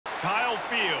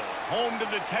Field, home to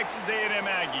the Texas A&M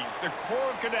Aggies, the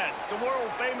Corps Cadets, the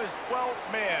world-famous 12th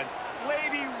Man,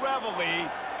 Lady Reveille,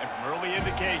 and from early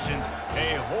indications,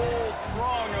 a whole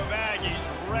throng of Aggies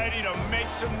ready to make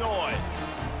some noise.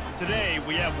 Today,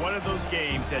 we have one of those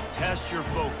games that tests your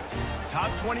focus. Top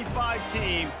 25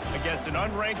 team against an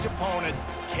unranked opponent.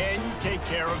 Can you take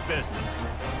care of business?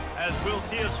 As we'll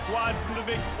see a squad from the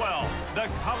Big 12, the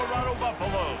Colorado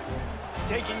Buffaloes,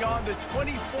 taking on the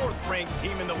 24th ranked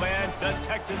team in the land, the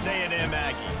Texas A&M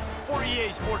Aggies. For EA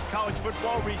Sports College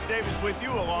Football, Reese Davis with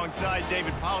you alongside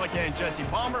David Pollack and Jesse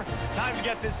Palmer. Time to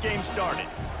get this game started.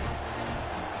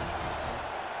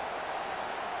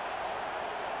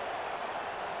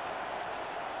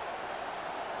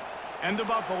 And the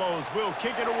Buffaloes will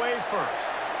kick it away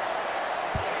first.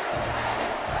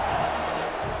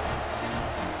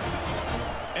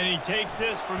 And he takes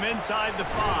this from inside the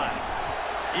 5.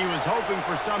 He was hoping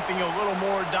for something a little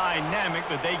more dynamic,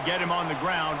 but they get him on the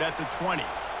ground at the 20.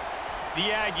 The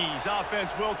Aggies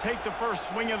offense will take the first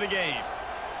swing of the game.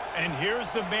 And here's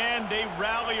the man they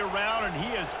rally around, and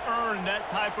he has earned that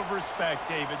type of respect,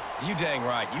 David. You dang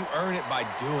right. You earn it by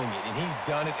doing it, and he's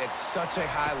done it at such a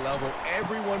high level.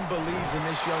 Everyone believes in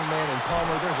this young man, and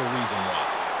Palmer, there's a reason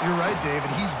why. You're right,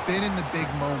 David. He's been in the big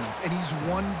moments, and he's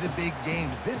won the big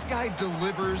games. This guy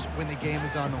delivers when the game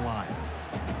is on the line.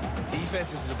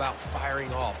 Defense is about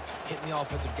firing off, hitting the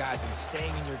offensive guys, and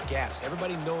staying in your gaps.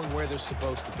 Everybody knowing where they're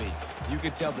supposed to be. You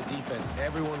could tell the defense,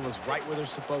 everyone was right where they're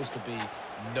supposed to be,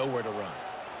 nowhere to run.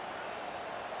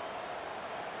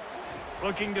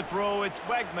 Looking to throw, it's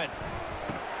Wegman.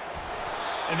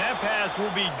 And that pass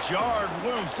will be jarred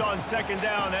loose on second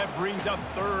down. That brings up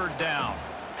third down.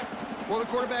 Well, the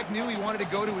quarterback knew he wanted to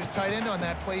go to his tight end on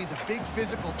that play. He's a big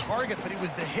physical target, but it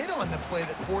was the hit on the play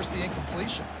that forced the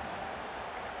incompletion.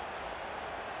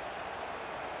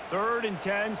 3rd and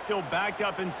 10, still backed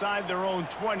up inside their own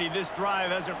 20. This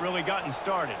drive hasn't really gotten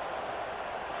started.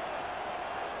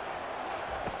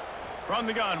 From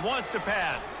the gun, wants to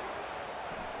pass.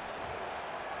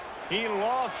 He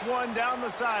lost one down the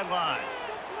sideline.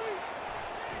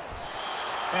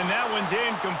 And that one's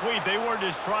incomplete. They weren't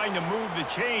just trying to move the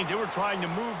chains. They were trying to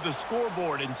move the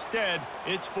scoreboard. Instead,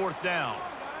 it's 4th down.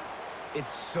 It's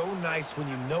so nice when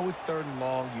you know it's 3rd and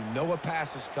long, you know a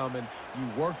pass is coming, you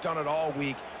worked on it all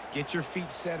week, get your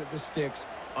feet set at the sticks,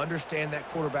 understand that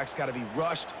quarterback's got to be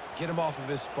rushed, get him off of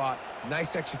his spot.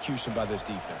 Nice execution by this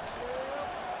defense.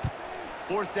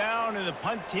 4th down, and the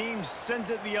punt team sends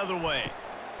it the other way.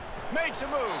 Makes a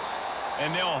move.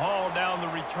 And they'll haul down the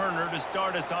returner to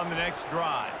start us on the next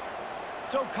drive.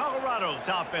 So Colorado's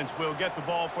offense will get the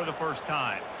ball for the first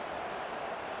time.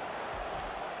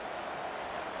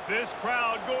 This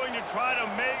crowd going to try to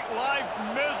make life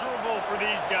miserable for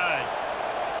these guys.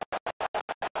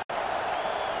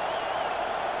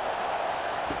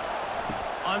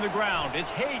 On the ground,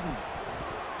 it's Hayden.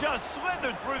 Just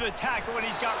slithered through the tackle, and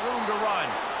he's got room to run.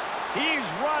 He's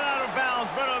run out of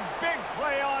bounds, but a big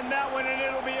play on that one, and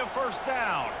it'll be a first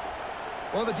down.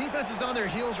 Well, the defense is on their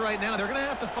heels right now. They're going to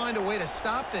have to find a way to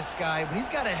stop this guy. When he's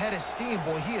got a head of steam,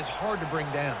 boy, he is hard to bring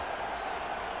down.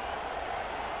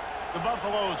 The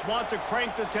Buffaloes want to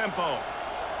crank the tempo.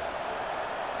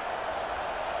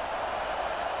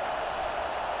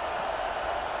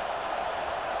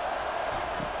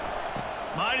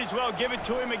 Might as well give it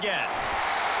to him again.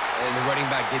 And the running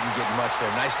back didn't get much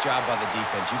there. Nice job by the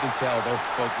defense. You can tell they're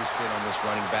focused in on this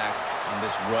running back, on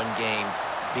this run game,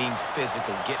 being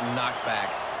physical, getting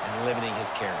knockbacks, and limiting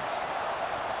his carries.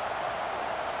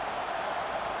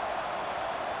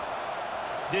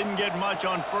 Didn't get much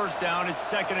on 1st down. It's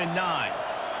 2nd and 9.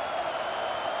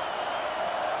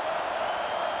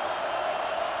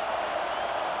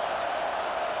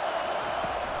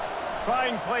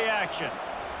 Trying play action.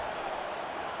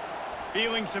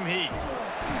 Feeling some heat.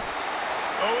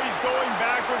 Oh, he's going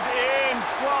backwards, in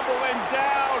trouble, and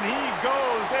down he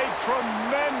goes. A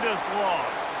tremendous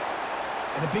loss.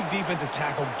 And the big defensive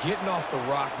tackle getting off the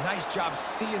rock. Nice job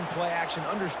seeing play action,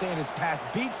 understand his pass,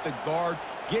 beats the guard,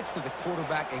 gets to the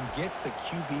quarterback, and gets the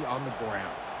QB on the ground.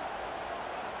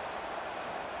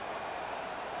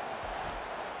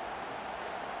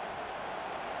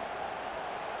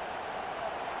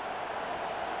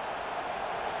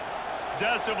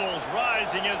 Decibels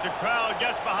rising as the crowd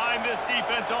gets behind this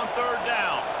defense on 3rd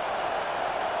down.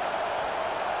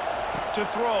 To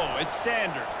throw, it's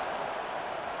Sanders.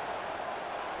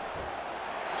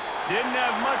 Didn't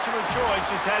have much of a choice,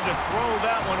 just had to throw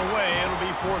that one away. It'll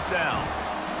be 4th down.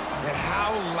 And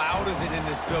how loud is it in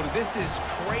this building? This is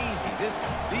crazy.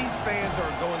 These fans are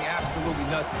going absolutely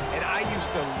nuts. And I used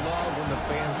to love when the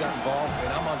fans got involved,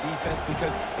 and I'm on defense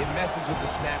because it messes with the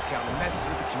snap count, it messes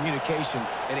with the communication,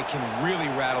 and it can really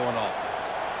rattle an offense.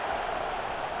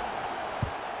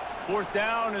 Fourth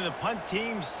down, and the punt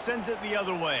team sends it the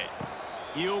other way.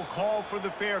 He'll call for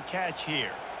the fair catch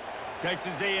here.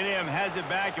 Texas A&M has it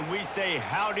back, and we say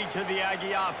howdy to the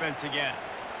Aggie offense again.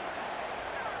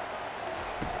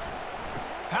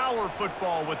 Power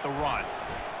football with the run.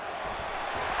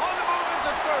 On the move at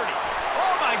the 30.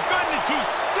 Oh, my goodness, he's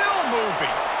still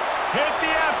moving. Hit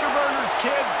the afterburners,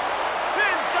 kid.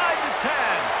 Inside the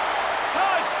 10.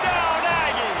 Touchdown,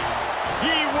 Aggie.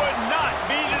 He would not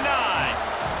be denied.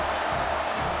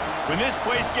 When this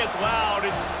place gets loud,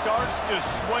 it starts to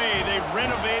sway. They've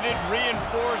renovated,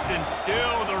 reinforced, and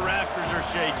still the rafters are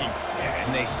shaking. Yeah,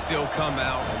 and they still come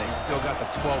out, and they still got the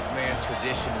 12th man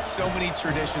tradition. So many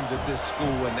traditions at this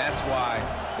school, and that's why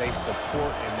they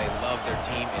support and they love their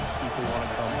team, and people want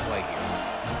to come play here.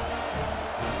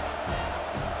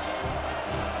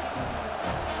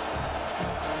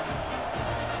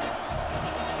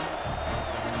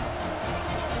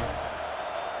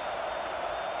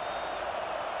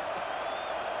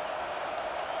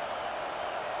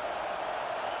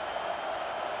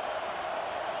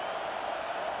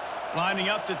 Lining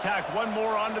up to tack one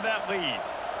more onto that lead.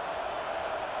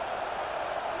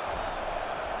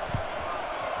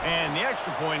 And the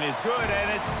extra point is good,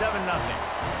 and it's 7-0.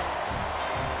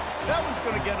 That one's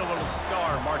going to get a little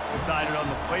star marked beside it on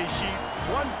the play sheet.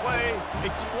 One play,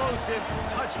 explosive,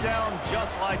 touchdown,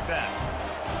 just like that.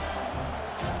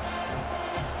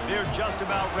 They're just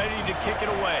about ready to kick it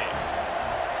away.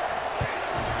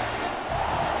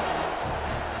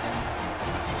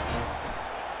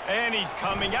 And he's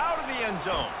coming out of the end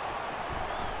zone.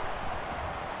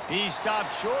 He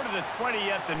stopped short of the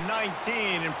 20 at the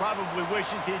 19 and probably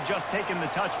wishes he had just taken the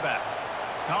touchback.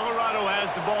 Colorado has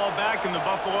the ball back, and the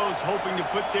Buffaloes hoping to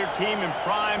put their team in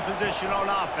prime position on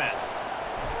offense.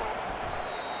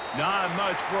 Not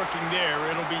much working there.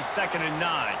 It'll be 2nd and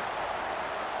 9.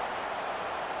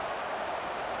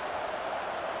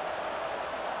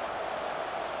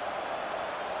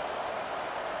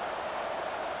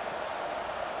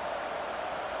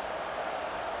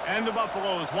 And the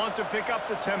Buffaloes want to pick up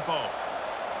the tempo.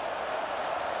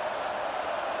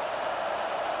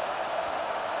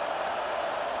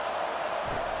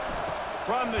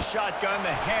 From the shotgun,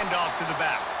 the handoff to the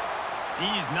back.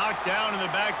 He's knocked down in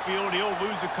the backfield. He'll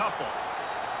lose a couple.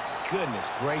 Goodness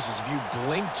gracious, if you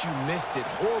blinked, you missed it.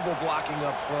 Horrible blocking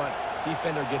up front.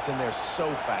 Defender gets in there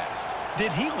so fast.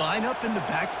 Did he line up in the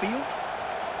backfield?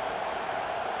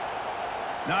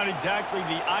 Not exactly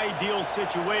the ideal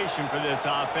situation for this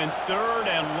offense. 3rd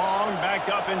and long, back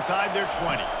up inside their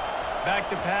 20. Back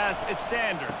to pass, it's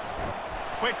Sanders.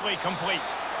 Quickly complete.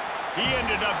 He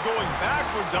ended up going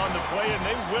backwards on the play, and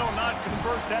they will not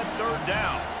convert that 3rd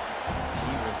down.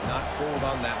 He was not fooled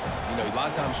on that one. You know, a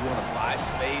lot of times you want to buy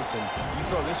space, and you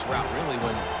throw this route really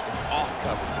when it's off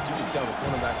coverage. But you can tell the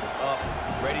cornerback was up,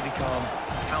 ready to come,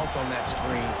 pounce on that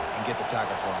screen, and get the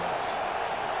tackle for a loss.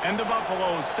 And the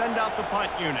Buffaloes send out the punt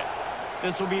unit.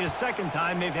 This will be the 2nd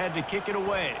time they've had to kick it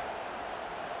away.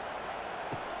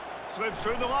 Slips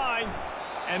through the line,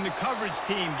 and the coverage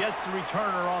team gets the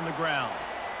returner on the ground.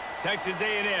 Texas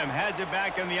A&M has it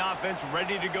back on the offense,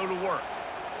 ready to go to work.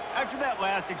 After that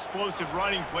last explosive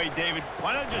running play, David,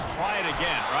 why not just try it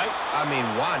again, right? I mean,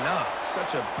 why not?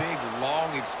 Such a big,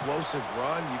 long, explosive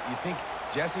run. You think,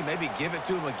 Jesse, maybe give it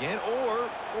to him again? Or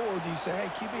do you say, hey,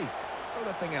 QB, throw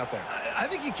that thing out there? I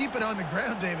think you keep it on the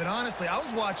ground, David. Honestly, I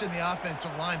was watching the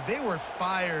offensive line. They were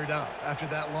fired up after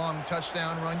that long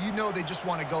touchdown run. You know they just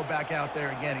want to go back out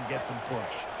there again and get some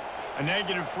push. A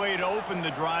negative play to open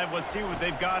the drive. Let's see what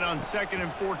they've got on 2nd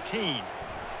and 14.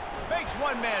 Makes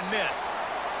one man miss.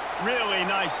 Really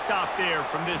nice stop there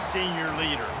from this senior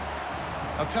leader.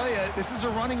 I'll tell you, this is a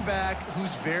running back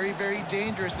who's very, very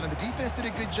dangerous, and the defense did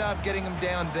a good job getting him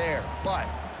down there. But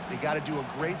they got to do a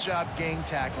great job gang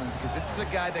tackling, because this is a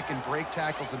guy that can break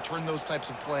tackles and turn those types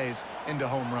of plays into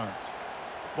home runs.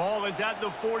 Ball is at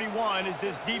the 41 as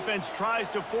this defense tries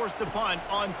to force the punt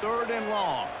on 3rd and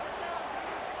long.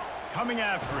 Coming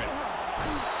after him.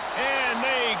 And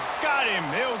they got him.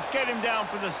 They'll get him down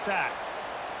for the sack.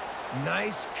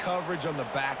 Nice coverage on the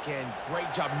back end.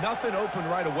 Great job. Nothing open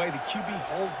right away. The QB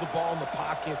holds the ball in the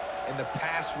pocket, and the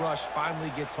pass rush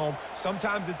finally gets home.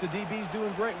 Sometimes it's the DBs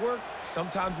doing great work.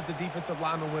 Sometimes it's the defensive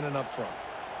lineman winning up front.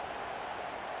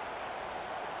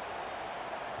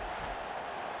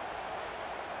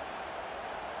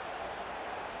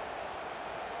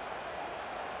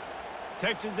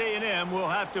 Texas A&M will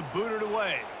have to boot it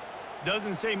away.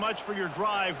 Doesn't say much for your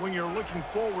drive when you're looking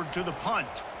forward to the punt.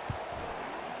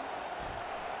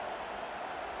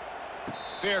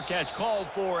 Fair catch called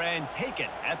for and taken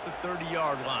at the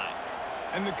 30-yard line.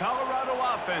 And the Colorado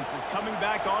offense is coming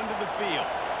back onto the field.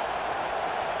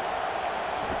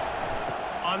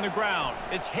 On the ground,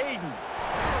 it's Hayden.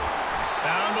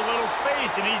 Found a little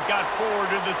space, and he's got 4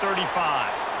 to the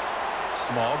 35.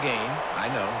 Small gain,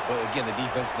 I know, but again, the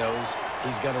defense knows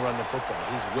he's going to run the football.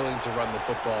 He's willing to run the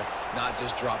football, not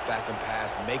just drop back and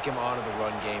pass, make him honor the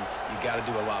run game. You got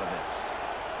to do a lot of this.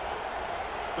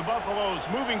 The Buffaloes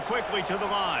moving quickly to the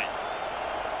line.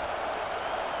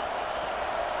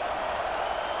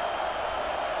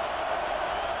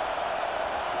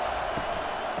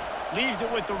 Leaves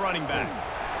it with the running back.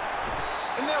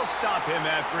 And they'll stop him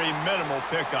after a minimal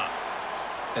pickup.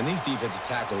 And these defensive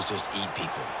tackles just eat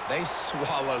people. They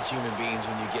swallow human beings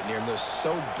when you get near them. They're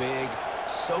so big,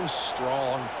 so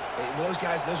strong. When those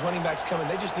guys, those running backs come in,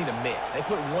 they just need a mitt. They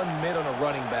put one mitt on a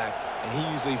running back, and he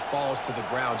usually falls to the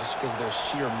ground just because of their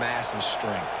sheer mass and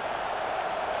strength.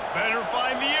 Better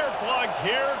find the earplugs.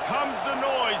 Here comes the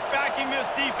noise, backing this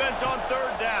defense on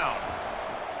 3rd down.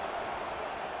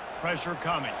 Pressure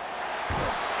coming.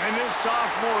 And this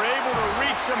sophomore able to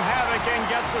wreak some havoc and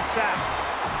get the sack.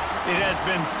 It has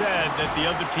been said that the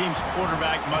other team's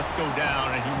quarterback must go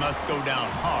down, and he must go down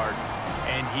hard,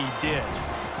 and he did.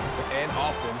 And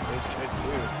often is good,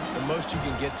 too. The most you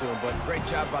can get to him, but great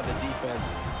job by the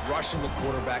defense, rushing the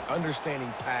quarterback,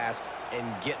 understanding pass, and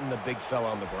getting the big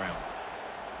fella on the ground.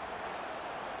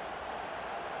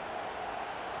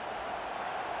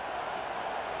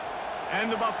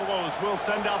 And the Buffaloes will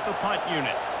send out the punt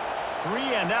unit.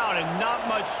 3 and out, and not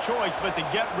much choice but to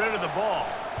get rid of the ball.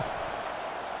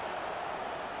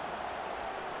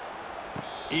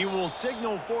 He will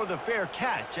signal for the fair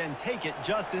catch and take it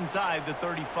just inside the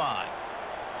 35.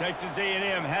 Texas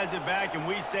A&M has it back, and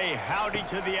we say howdy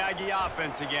to the Aggie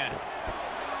offense again.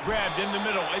 Grabbed in the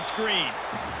middle, it's Green.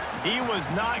 He was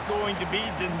not going to be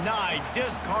denied,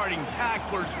 discarding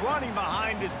tacklers, running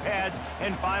behind his pads,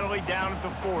 and finally down at the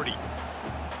 40.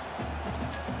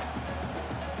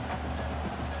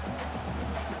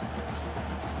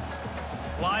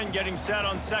 Line getting set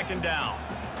on 2nd down.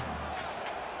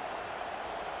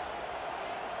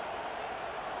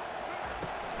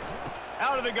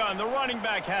 Out of the gun, the running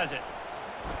back has it.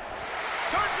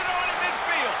 Turns it on at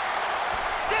midfield.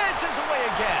 Dances away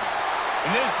again.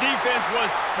 And this defense was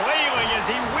flailing as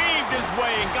he weaved his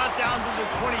way and got down to the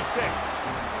 26.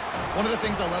 One of the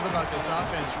things I love about this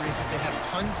offense, Reese, is they have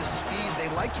tons of speed. They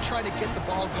like to try to get the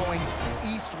ball going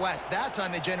east-west. That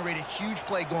time they generate a huge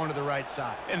play going to the right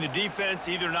side. And the defense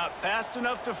either not fast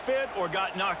enough to fit or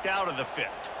got knocked out of the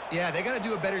fit. Yeah, they got to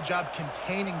do a better job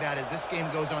containing that as this game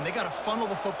goes on. They got to funnel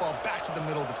the football back to the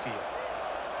middle of the field.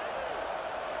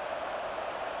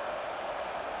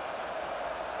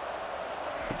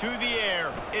 To the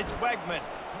air, it's Wegman.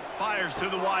 Fires to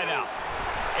the wideout.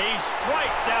 A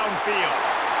strike downfield.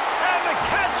 And the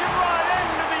catch and run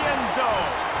into the end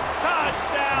zone.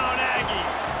 Touchdown,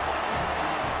 Aggies.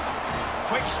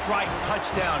 Quick strike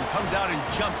touchdown comes out and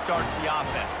jump-starts the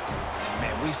offense.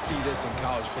 Man, we see this in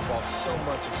college football, so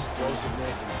much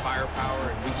explosiveness and firepower,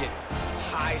 and we get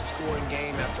high-scoring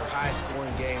game after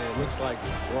high-scoring game, and it looks like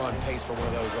we're on pace for one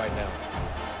of those right now.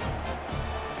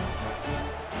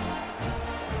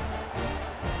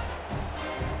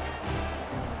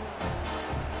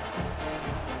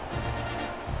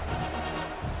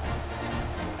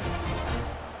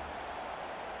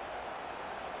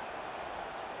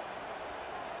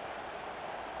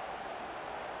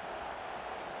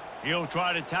 He'll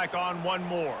try to tack on one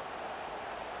more.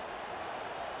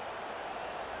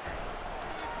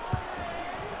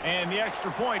 And the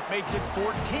extra point makes it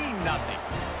 14-0.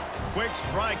 Quick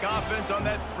strike offense on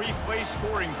that 3-play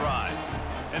scoring drive.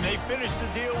 And they finish the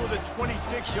deal with a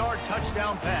 26-yard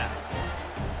touchdown pass.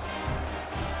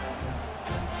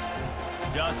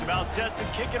 Just about set to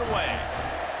kick it away.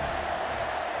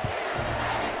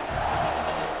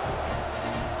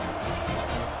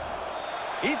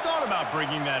 He thought about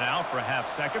bringing that out for a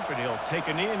half-second, but he'll take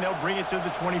a knee and they'll bring it to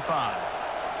the 25.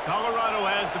 Colorado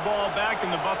has the ball back, and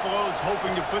the Buffaloes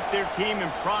hoping to put their team in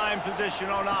prime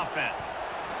position on offense.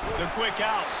 The quick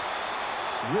out.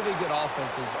 Really good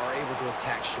offenses are able to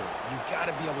attack short. You've got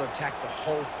to be able to attack the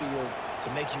whole field to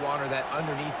make you honor that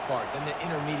underneath part, then the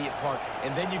intermediate part,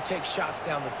 and then you take shots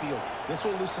down the field. This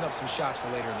will loosen up some shots for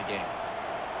later in the game.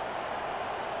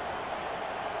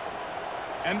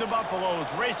 And the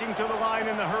Buffaloes racing to the line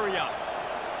in the hurry-up.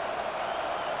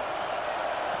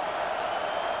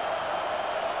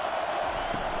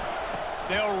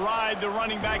 They'll ride the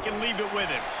running back and leave it with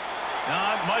him.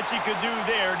 Not much he could do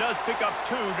there. Does pick up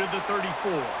 2 to the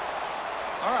 34.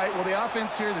 All right, well, the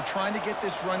offense here, they're trying to get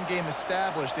this run game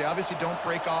established. They obviously don't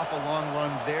break off a long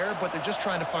run there, but they're just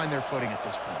trying to find their footing at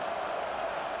this point.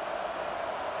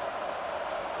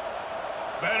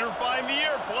 Better find the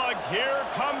earplugs. Here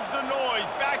comes the noise,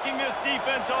 backing this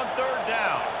defense on 3rd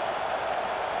down.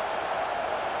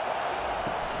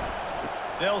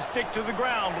 They'll stick to the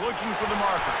ground, looking for the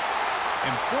marker.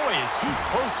 And boy, is he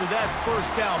close to that 1st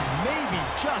down, maybe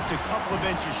just a couple of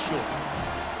inches short.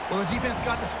 Well, the defense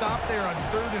got the stop there on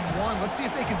 3rd and 1. Let's see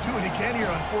if they can do it again here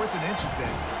on 4th and inches, then.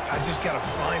 I just got to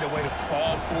find a way to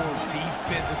fall forward, be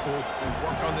physical. We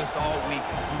work on this all week.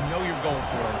 You know you're going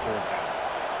for it on 4th down.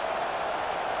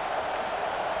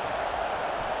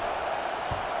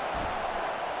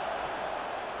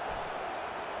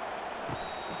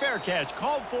 Fair catch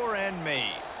called for and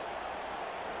made.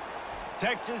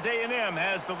 Texas A&M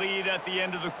has the lead at the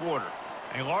end of the quarter.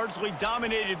 They largely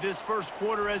dominated this 1st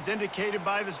quarter as indicated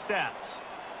by the stats.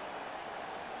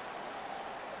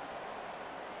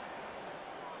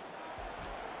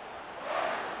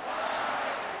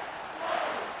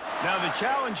 Now the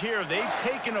challenge here, they've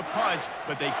taken a punch,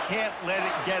 but they can't let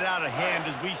it get out of hand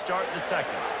as we start the 2nd.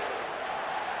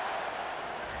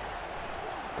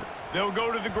 They'll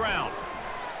go to the ground.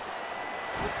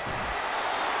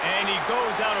 And he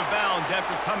goes out of bounds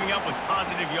after coming up with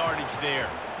positive yardage there.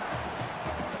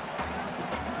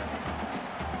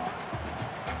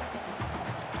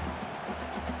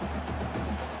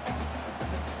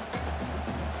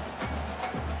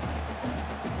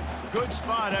 Good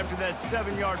spot after that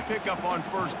 7-yard pickup on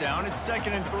 1st down. It's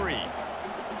 2nd and 3.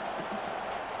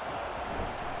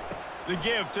 The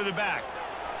give to the back.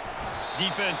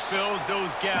 Defense fills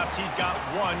those gaps. He's got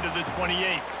 1 to the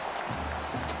 28.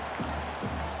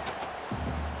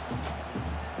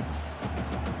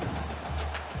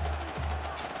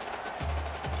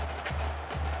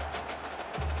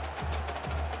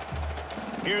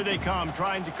 Here they come,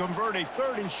 trying to convert a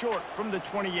 3rd and short from the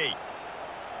 28.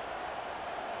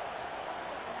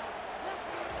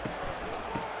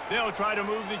 They'll try to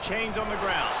move the chains on the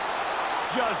ground.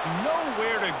 Just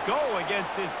nowhere to go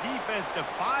against this defense to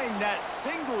find that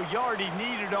single yard he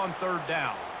needed on 3rd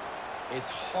down. It's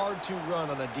hard to run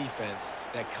on a defense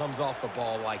that comes off the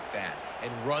ball like that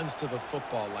and runs to the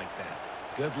football like that.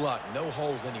 Good luck. No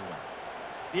holes anywhere.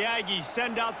 The Aggies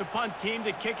send out the punt team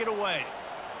to kick it away.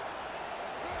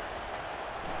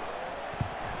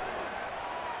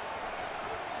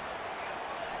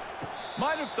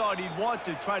 Might have thought he'd want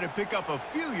to try to pick up a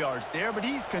few yards there, but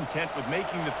he's content with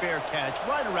making the fair catch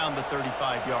right around the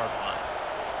 35-yard line.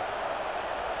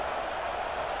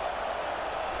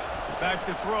 Back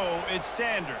to throw, it's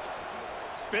Sanders.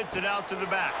 Spits it out to the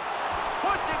back.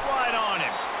 Puts it wide on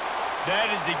him.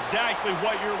 That is exactly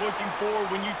what you're looking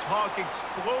for when you talk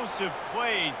explosive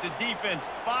plays. The defense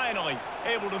finally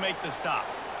able to make the stop.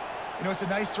 You know, it's a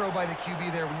nice throw by the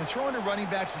QB there. When you're throwing to running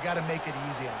backs, you got to make it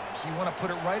easy on them. So you want to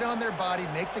put it right on their body,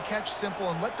 make the catch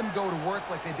simple, and let them go to work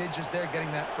like they did just there,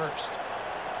 getting that first.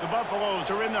 The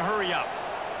Buffaloes are in the hurry-up.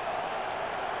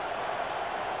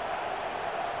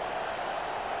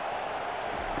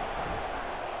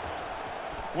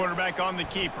 Quarterback on the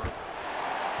keeper.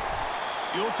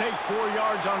 You'll take 4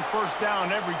 yards on 1st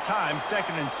down every time,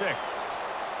 2nd and 6.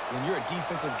 When you're a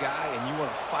defensive guy and you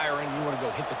want to fire in, you want to go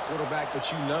hit the quarterback,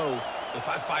 but you know if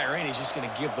I fire in, he's just going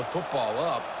to give the football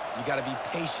up. You got to be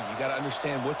patient. You got to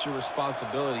understand what your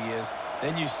responsibility is.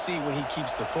 Then you see when he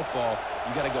keeps the football,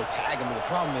 you got to go tag him. And the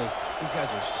problem is these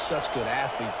guys are such good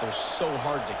athletes. They're so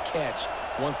hard to catch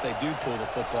once they do pull the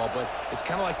football. But it's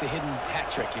kind of like the hidden hat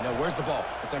trick. You know, where's the ball?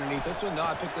 It's underneath this one. No,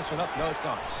 I picked this one up. No, it's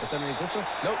gone. It's underneath this one.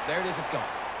 Nope, there it is. It's gone.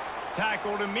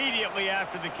 Tackled immediately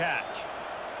after the catch.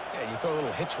 Yeah, you throw a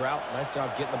little hitch route. Nice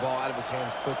job getting the ball out of his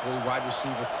hands quickly. Wide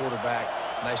receiver, quarterback.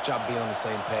 Nice job being on the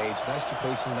same page. Nice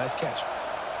completion, nice catch.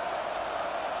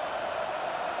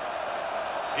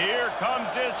 Here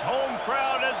comes this home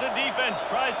crowd as the defense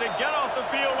tries to get off the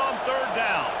field on 3rd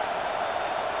down.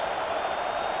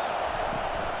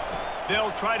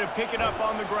 They'll try to pick it up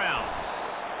on the ground.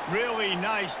 Really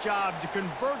nice job to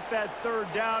convert that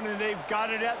 3rd down, and they've got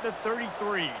it at the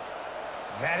 33.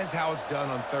 That is how it's done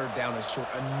on 3rd down and short.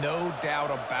 No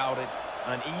doubt about it.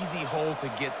 An easy hole to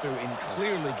get through and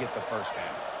clearly get the 1st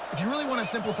down. If you really want to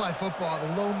simplify football,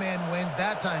 the low man wins.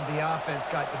 That time the offense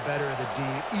got the better of the D.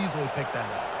 Easily picked that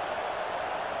up.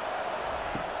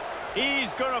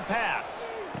 He's going to pass.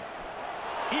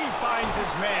 He finds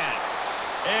his man.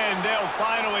 And they'll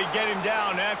finally get him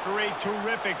down after a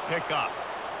terrific pickup.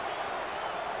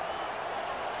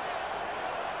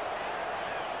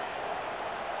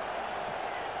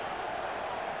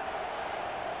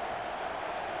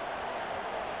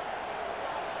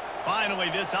 Finally,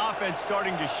 this offense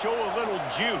starting to show a little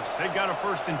juice. They've got a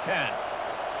 1st and 10.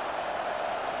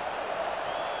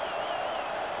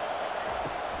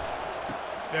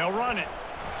 They'll run it.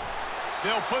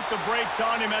 They'll put the brakes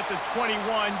on him at the 21,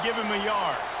 give him a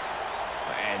yard.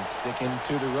 And sticking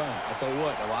to the run. I'll tell you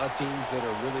what, a lot of teams that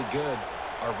are really good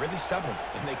are really stubborn,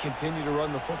 and they continue to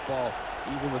run the football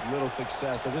even with little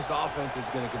success. So this offense is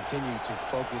going to continue to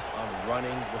focus on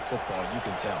running the football, you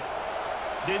can tell.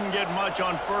 Didn't get much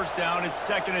on 1st down. It's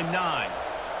 2nd and 9.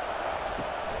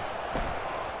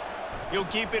 He'll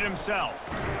keep it himself.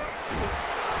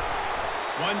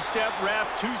 1-step wrap,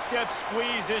 2-step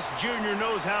squeeze. This junior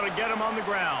knows how to get him on the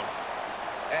ground.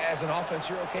 As an offense,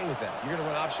 you're okay with that. You're going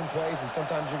to run option plays, and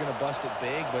sometimes you're going to bust it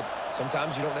big, but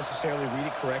sometimes you don't necessarily read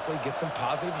it correctly, get some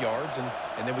positive yards, and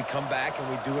then we come back and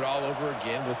we do it all over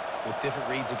again with different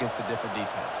reads against the different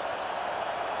defense.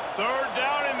 3rd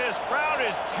down, and this crowd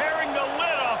is tearing the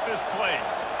lid off this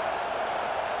place.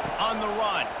 On the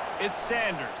run, it's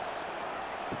Sanders.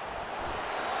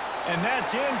 And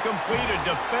that's incomplete. A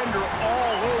defender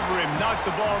all over him. Knocked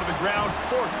the ball to the ground.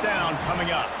 4th down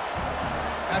coming up.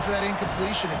 After that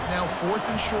incompletion, it's now 4th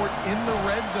and short in the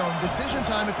red zone. Decision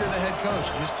time if you're the head coach.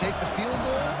 You just take the field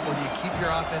goal, or do you keep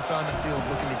your offense on the field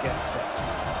looking to get 6?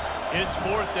 It's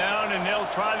 4th down, and they'll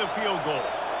try the field goal.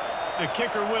 The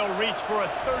kicker will reach for a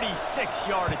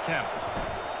 36-yard attempt.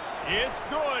 It's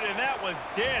good, and that was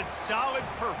dead solid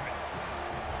perfect.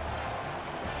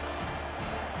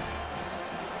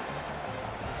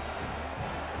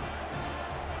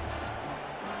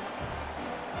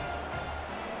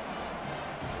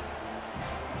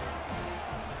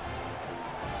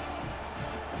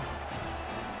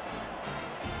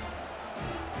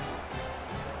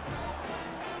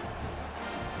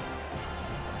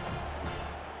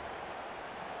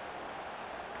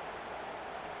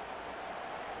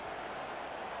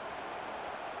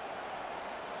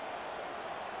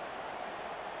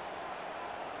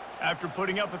 After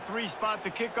putting up a 3-spot, the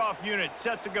kickoff unit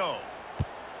set to go.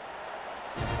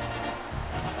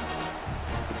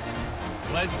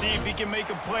 Let's see if he can make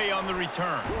a play on the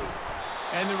return.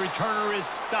 And the returner is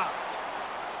stopped.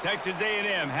 Texas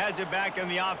A&M has it back on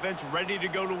the offense, ready to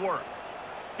go to work.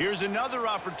 Here's another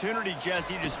opportunity,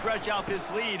 Jesse, to stretch out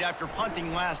this lead after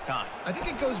punting last time. I think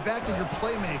it goes back to your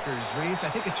playmakers, Reese. I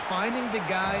think it's finding the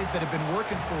guys that have been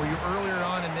working for you earlier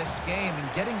on in this game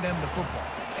and getting them the football.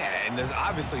 Yeah, and there's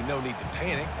obviously no need to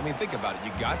panic. I mean, think about it.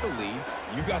 You got the lead.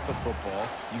 You got the football.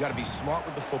 You got to be smart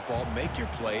with the football, make your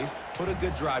plays, put a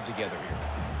good drive together here.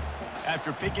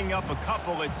 After picking up a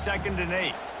couple, it's 2nd and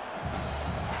 8.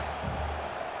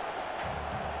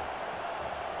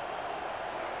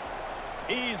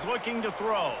 He's looking to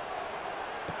throw.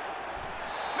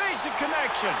 Makes a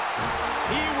connection.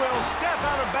 He will step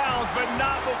out of bounds, but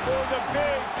not before the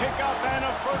big pickup and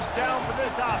a 1st down for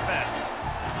this offense.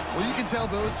 Well, you can tell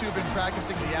those two have been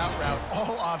practicing the out route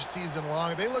all off-season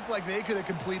long. They look like they could have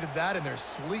completed that in their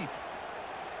sleep.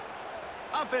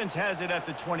 Offense has it at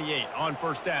the 28 on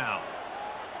 1st down.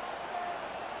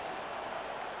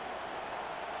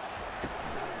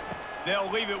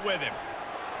 They'll leave it with him.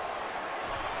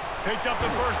 Picks up the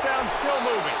 1st down, still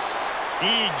moving.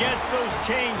 He gets those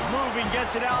chains moving,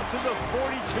 gets it out to the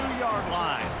 42-yard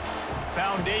line.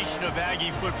 Foundation of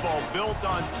Aggie football built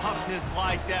on toughness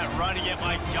like that, running it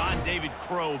like John David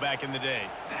Crow back in the day.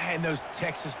 And those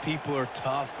Texas people are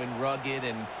tough and rugged,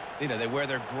 and you know they wear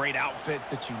their great outfits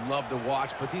that you love to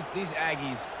watch. But these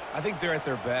Aggies, I think they're at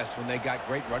their best when they got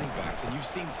great running backs. And you've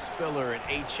seen Spiller and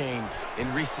A-Chain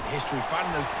in recent history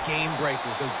finding those game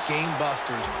breakers, those game busters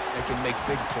that can make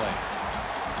big plays.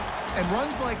 And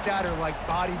runs like that are like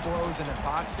body blows in a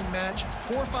boxing match.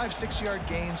 4, 5, 6-yard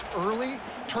gains early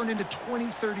turn into 20,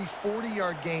 30,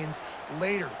 40-yard gains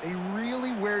later. They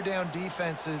really wear down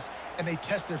defenses, and they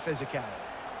test their physicality.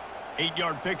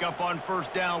 8-yard pickup on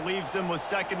 1st down leaves them with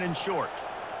 2nd and short.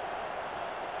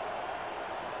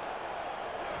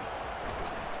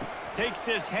 Takes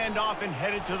this handoff and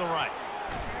headed to the right.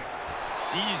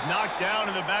 He's knocked down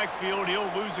in the backfield.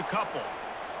 He'll lose a couple.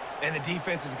 And the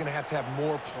defense is going to have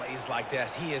more plays like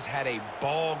this. He has had a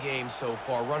ball game so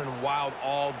far, running wild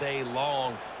all day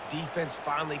long. Defense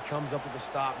finally comes up with a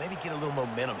stop. Maybe get a little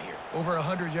momentum here. Over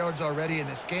 100 yards already in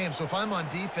this game. So if I'm on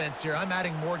defense here, I'm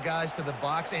adding more guys to the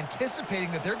box,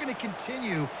 anticipating that they're going to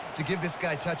continue to give this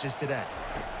guy touches today.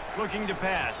 Looking to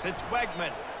pass. It's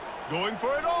Wegman. Going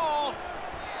for it all.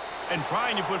 And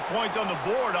trying to put points on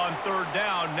the board on 3rd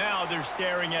down. Now they're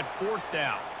staring at 4th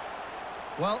down.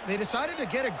 Well, they decided to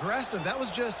get aggressive. That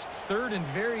was just 3rd and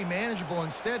very manageable.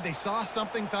 Instead, they saw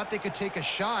something, thought they could take a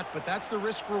shot, but that's the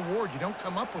risk reward. You don't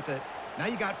come up with it. Now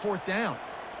you got 4th down.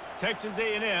 Texas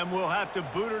A&M will have to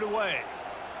boot it away.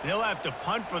 They'll have to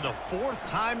punt for the 4th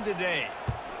time today.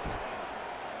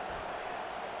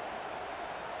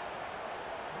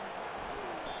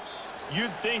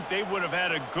 You'd think they would have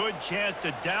had a good chance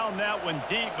to down that one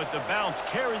deep, but the bounce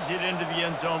carries it into the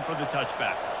end zone for the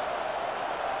touchback.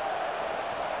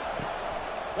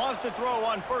 Wants to throw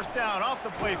on 1st down off the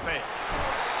play fake.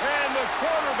 And the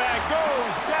quarterback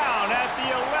goes down at the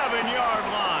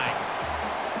 11-yard line.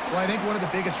 Well, I think one of the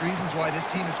biggest reasons why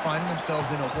this team is finding themselves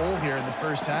in a hole here in the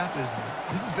first half is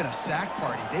this has been a sack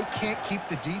party. They can't keep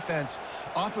the defense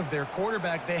off of their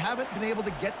quarterback. They haven't been able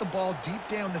to get the ball deep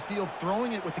down the field,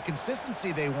 throwing it with the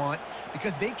consistency they want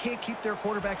because they can't keep their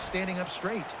quarterback standing up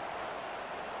straight.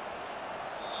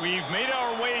 We've made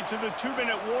our way to the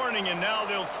 2-minute warning, and now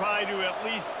they'll try to at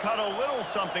least cut a little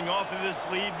something off of this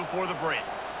lead before the break.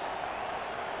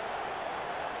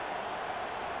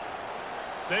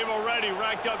 They've already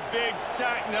racked up big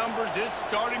sack numbers. It's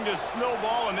starting to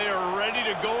snowball, and they are ready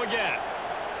to go again.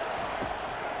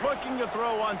 Looking to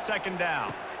throw on 2nd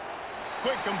down.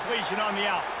 Quick completion on the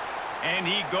out. And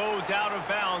he goes out of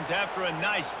bounds after a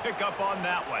nice pickup on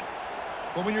that one.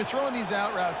 Well, when you're throwing these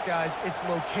out routes, guys, it's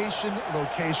location,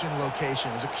 location,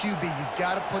 location. As a QB, you've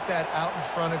got to put that out in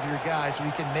front of your guy so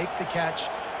he can make the catch.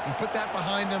 You put that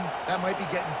behind him, that might be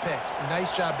getting picked.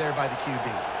 Nice job there by the QB.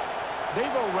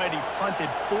 They've already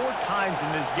punted 4 times in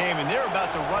this game, and they're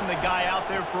about to run the guy out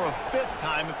there for a 5th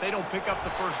time if they don't pick up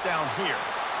the 1st down here.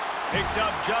 Picks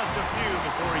up just a few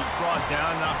before he's brought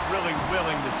down, not really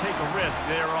willing to take a risk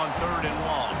there on 3rd and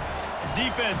long.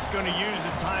 Defense going to use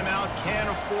a timeout, can't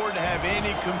afford to have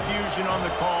any confusion on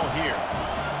the call here.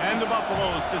 And the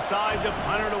Buffaloes decide to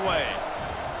punt it away.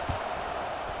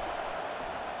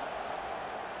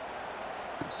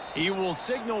 He will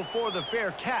signal for the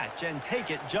fair catch and take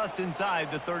it just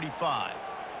inside the 35.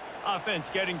 Offense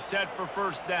getting set for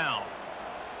 1st down.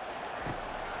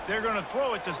 They're going to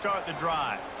throw it to start the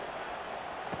drive.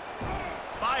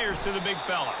 Fires to the big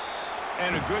fella.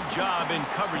 And a good job in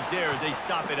coverage there as they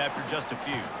stop it after just a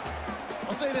few.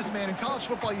 I'll say this, man. In college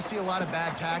football, you see a lot of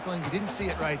bad tackling. You didn't see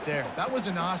it right there. That was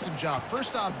an awesome job.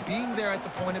 First off, being there at the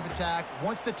point of attack.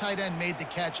 Once the tight end made the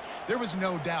catch, there was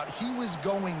no doubt he was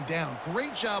going down.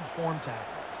 Great job form tackle.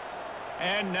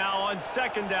 And now on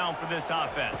 2nd down for this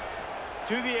offense.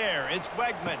 To the air, it's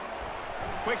Wegman.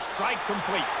 Quick strike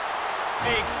complete.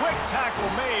 A quick tackle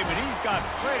made, but he's got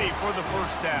plenty for the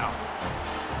 1st down.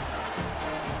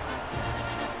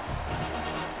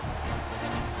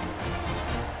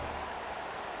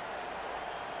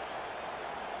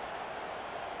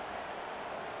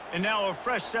 And now a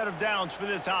fresh set of downs for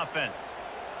this offense.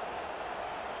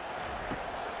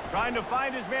 Trying to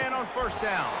find his man on 1st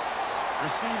down.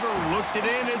 Receiver looks it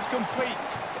in, it's complete.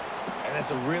 And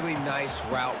that's a really nice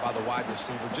route by the wide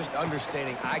receiver, just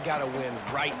understanding I got to win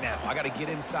right now. I got to get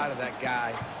inside of that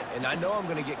guy, and I know I'm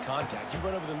going to get contact. You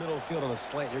run over the middle of the field on a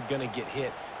slant, you're going to get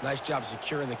hit. Nice job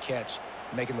securing the catch,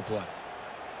 making the play.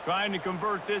 Trying to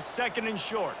convert this 2nd and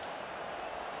short.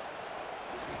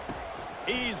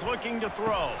 He's looking to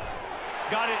throw.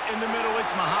 Got it in the middle,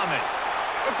 it's Muhammad.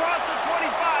 Across the 25,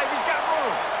 he's got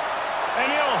room. And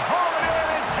he'll haul it in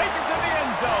and take it to the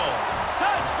end zone.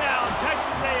 Touchdown,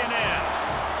 Texas A&M.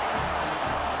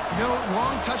 You know,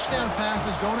 long touchdown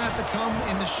passes don't have to come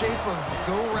in the shape of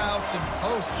go routes and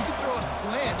posts. You can throw a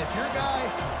slant. If your guy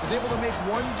is able to make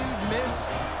one dude miss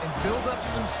and build up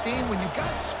some steam, when you've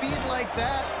got speed like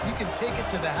that, you can take it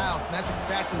to the house, and that's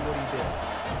exactly what he did.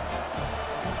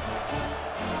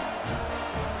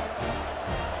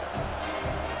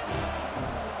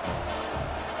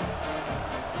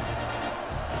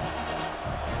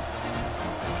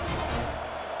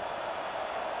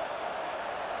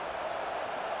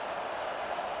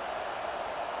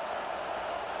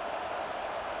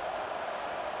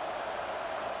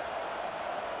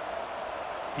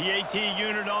 PAT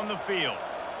unit on the field.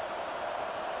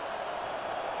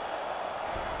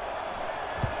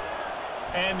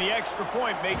 And the extra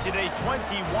point makes it a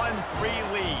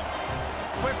 21-3 lead.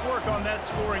 Quick work on that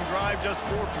scoring drive, just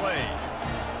 4 plays.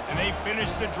 And they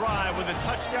finish the drive with a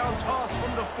touchdown toss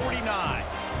from the 49.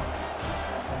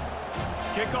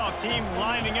 Kickoff team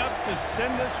lining up to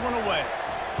send this one away.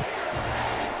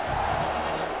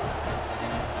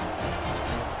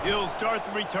 He'll start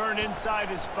the return inside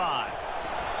his 5.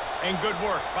 And good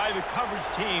work by the coverage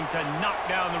team to knock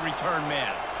down the return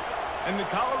man. And the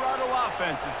Colorado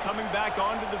offense is coming back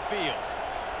onto the field.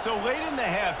 So late in the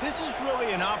half, this is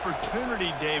really an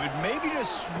opportunity, David, maybe to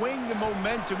swing the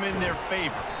momentum in their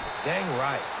favor. Dang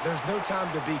right. There's no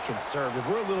time to be conservative.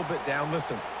 We're a little bit down.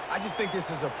 Listen, I just think this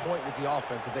is a point with the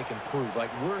offense that they can prove. Like,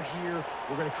 we're here,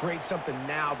 we're going to create something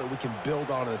now that we can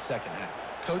build on in the second half.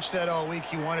 Coach said all week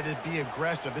he wanted to be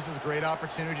aggressive. This is a great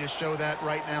opportunity to show that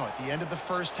right now. At the end of the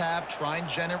first half, try and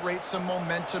generate some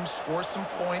momentum, score some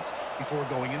points before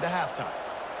going into halftime.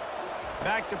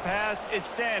 Back to pass, it's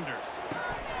Sanders.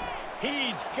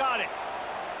 He's got it.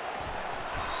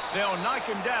 They'll knock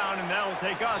him down, and that'll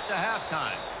take us to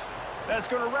halftime. That's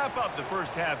going to wrap up the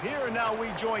first half here, and now we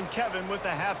join Kevin with the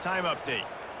halftime update.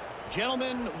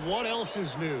 Gentlemen, what else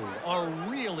is new? A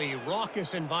really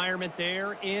raucous environment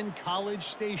there in College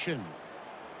Station.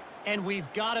 And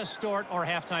we've got to start our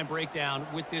halftime breakdown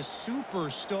with this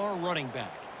superstar running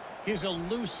back. His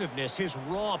elusiveness, his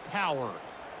raw power.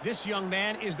 This young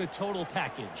man is the total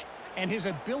package. And his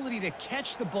ability to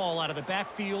catch the ball out of the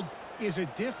backfield is a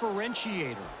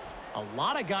differentiator. A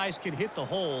lot of guys can hit the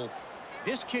hole.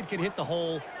 This kid can hit the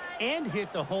hole and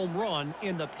hit the home run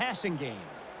in the passing game.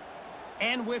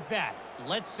 And with that,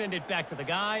 let's send it back to the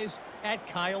guys at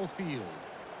Kyle Field.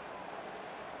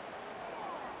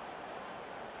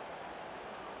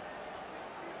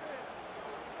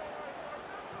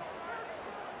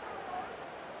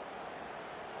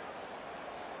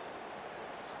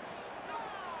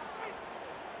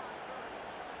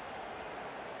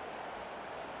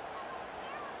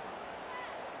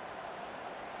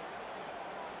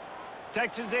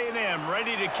 Texas A&M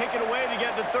ready to kick it away to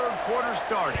get the third quarter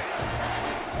started.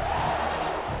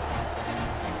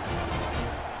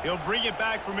 He'll bring it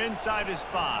back from inside his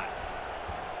 5.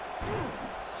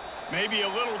 Maybe a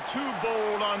little too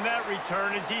bold on that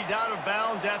return as he's out of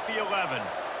bounds at the 11.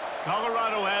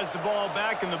 Colorado has the ball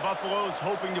back, and the Buffaloes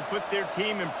hoping to put their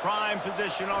team in prime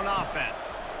position on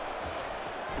offense.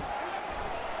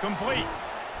 Complete.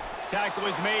 Tackle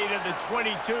is made at the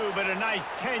 22, but a nice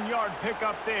 10-yard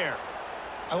pickup there.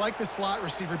 I like the slot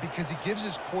receiver because he gives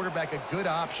his quarterback a good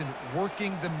option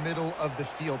working the middle of the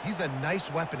field. He's a nice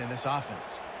weapon in this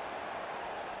offense.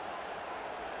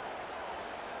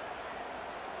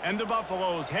 And the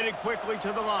Buffaloes headed quickly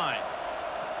to the line.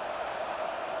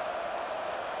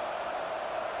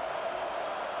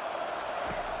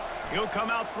 He'll come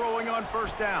out throwing on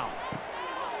first down.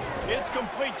 It's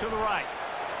complete to the right.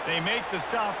 They make the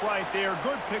stop right there.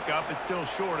 Good pickup. It's still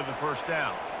short of the first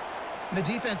down. The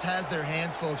defense has their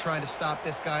hands full trying to stop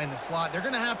this guy in the slot. They're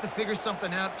going to have to figure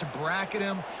something out to bracket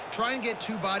him, try and get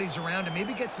two bodies around him,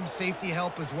 maybe get some safety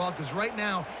help as well, because right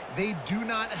now they do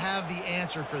not have the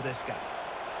answer for this guy.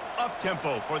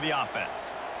 Up-tempo for the offense.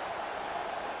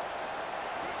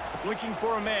 Looking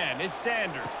for a man. It's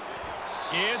Sanders.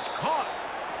 It's caught.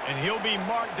 And he'll be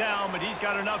marked down, but he's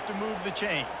got enough to move the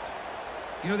chains.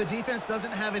 You know, the defense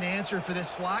doesn't have an answer for this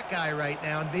slot guy right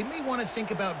now, and they may want to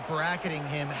think about bracketing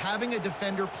him, having a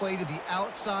defender play to the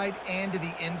outside and to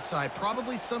the inside.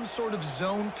 Probably some sort of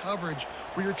zone coverage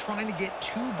where you're trying to get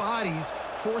two bodies,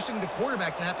 forcing the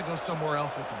quarterback to have to go somewhere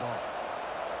else with the ball.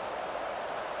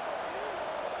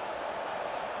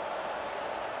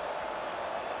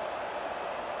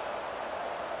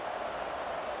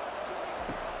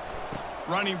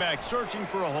 Running back searching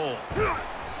for a hole.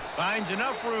 Finds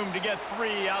enough room to get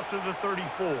 3 out to the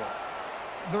 34.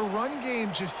 The run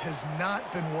game just has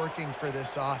not been working for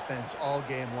this offense all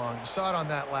game long. You saw it on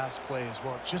that last play as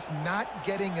well. Just not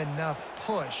getting enough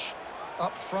push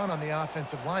up front on the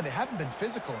offensive line. They haven't been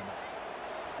physical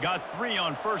enough. Got 3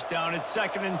 on first down. It's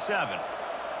 2nd and 7.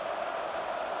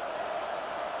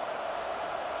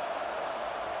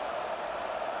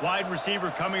 Wide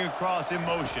receiver coming across in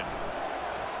motion.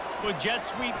 But jet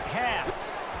sweep pass.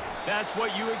 That's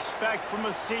what you expect from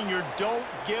a senior. Don't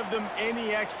give them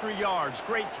any extra yards.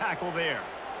 Great tackle there.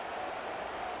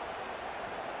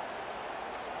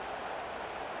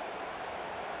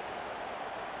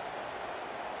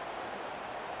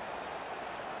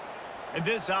 And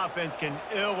this offense can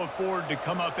ill afford to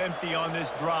come up empty on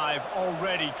this drive,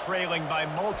 already trailing by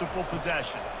multiple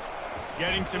possessions.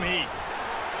 Getting some heat.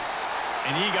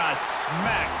 And he got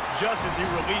smacked just as he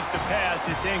released the pass.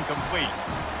 It's incomplete.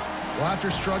 Well,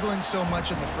 after struggling so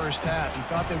much in the first half, you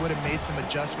thought they would have made some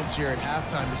adjustments here at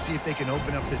halftime to see if they can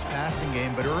open up this passing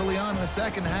game. But early on in the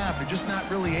second half, you're just not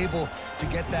really able to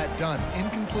get that done.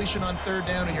 Incompletion on third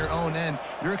down in your own end,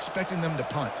 you're expecting them to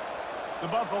punt. The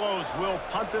Buffaloes will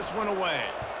punt this one away.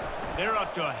 They're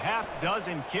up to a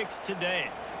half-dozen kicks today.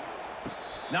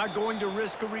 Not going to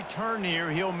risk a return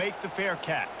here. He'll make the fair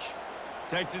catch.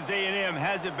 Texas A&M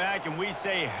has it back, and we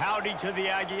say howdy to the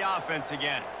Aggie offense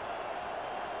again.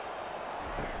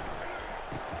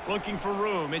 Looking for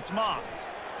room, it's Moss.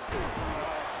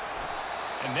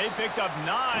 And they picked up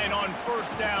 9 on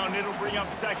first down. It'll bring up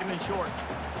 2nd and short.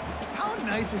 How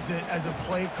nice is it as a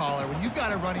play caller when you've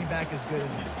got a running back as good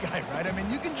as this guy, right? I mean,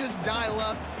 you can just dial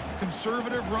up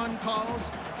conservative run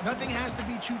calls. Nothing has to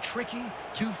be too tricky,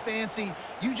 too fancy.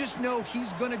 You just know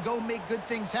he's going to go make good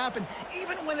things happen.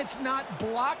 Even when it's not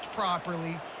blocked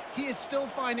properly, he is still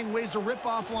finding ways to rip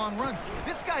off long runs.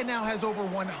 This guy now has over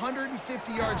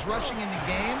 150 yards rushing in the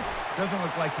game. Doesn't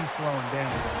look like he's slowing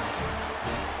down, guys.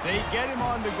 They get him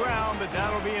on the ground, but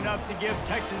that'll be enough to give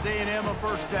Texas A&M a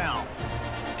first down.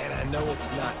 And I know it's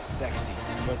not sexy,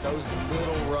 but those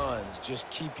little runs just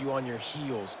keep you on your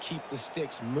heels, keep the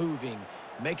sticks moving,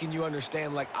 making you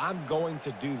understand, like, I'm going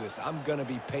to do this. I'm going to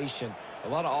be patient. A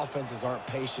lot of offenses aren't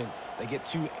patient. They get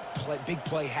too big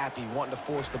play happy, wanting to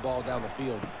force the ball down the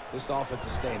field. This offense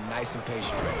is staying nice and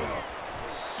patient right now.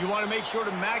 You want to make sure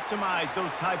to maximize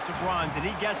those types of runs, and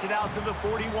he gets it out to the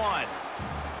 41.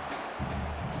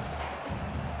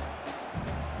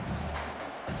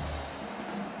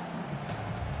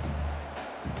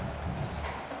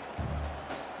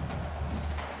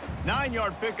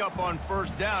 Nine-yard pickup on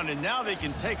first down, and now they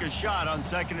can take a shot on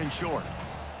second and short.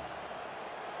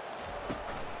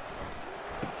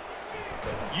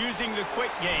 Using the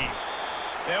quick game.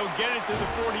 They'll get it to the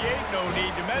 48. No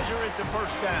need to measure. It's a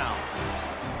first down.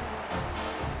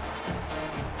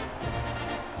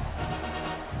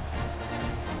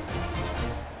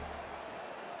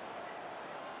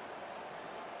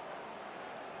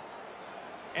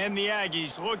 And the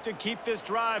Aggies look to keep this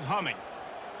drive humming.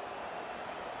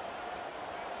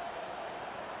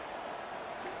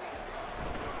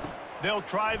 They'll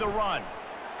try the run.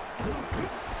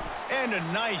 And a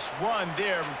nice run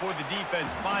there before the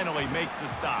defense finally makes the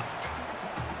stop.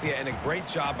 Yeah, and a great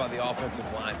job by the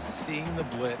offensive line, seeing the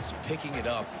blitz, picking it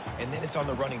up, and then it's on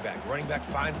the running back. Running back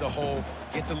finds the hole,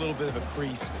 gets a little bit of a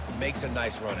crease, makes a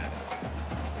nice run at it.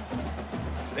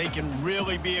 They can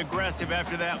really be aggressive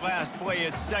after that last play.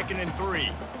 It's 2nd and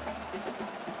 3.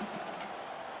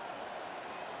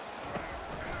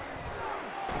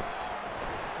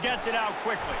 Gets it out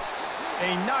quickly.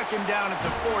 They knock him down at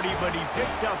the 40, but he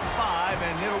picks up 5,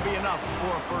 and it'll be enough for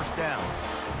a first down.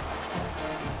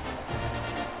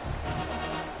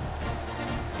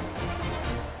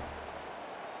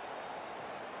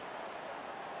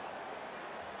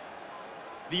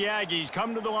 The Aggies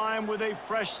come to the line with a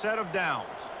fresh set of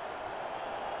downs.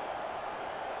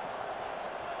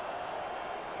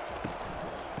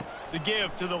 The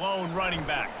give to the lone running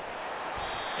back.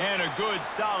 And a good,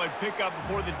 solid pickup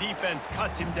before the defense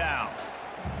cuts him down.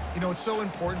 You know, it's so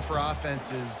important for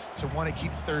offenses to want to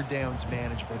keep third downs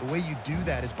manageable. The way you do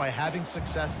that is by having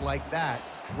success like that,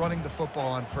 running the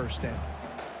football on first down.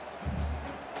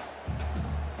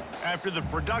 After the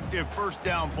productive first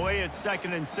down play, it's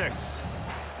 2nd and 6.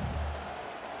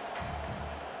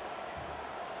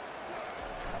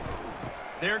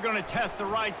 They're going to test the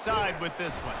right side with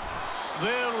this one.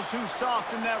 Little too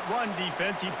soft in that run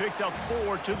defense. He picks up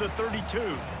 4 to the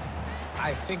 32.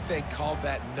 I think they called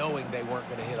that knowing they weren't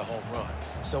going to hit a home run.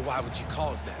 So why would you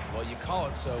call it that? Well, you call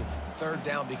it so third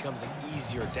down becomes an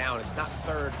easier down. It's not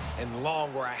third and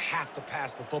long where I have to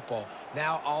pass the football.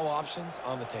 Now all options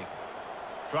on the table.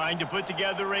 Trying to put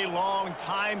together a long,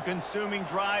 time-consuming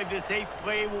drive. This 8th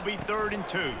play will be 3rd and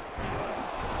 2.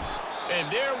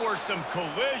 And there were some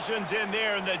collisions in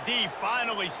there, and the D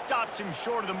finally stops him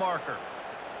short of the marker.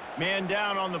 Man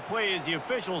down on the play as the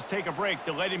officials take a break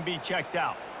to let him be checked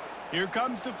out. Here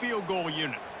comes the field goal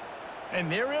unit. And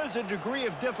there is a degree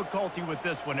of difficulty with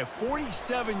this one, a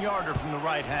 47-yarder from the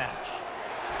right hash.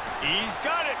 He's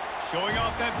got it, showing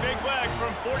off that big leg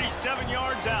from 47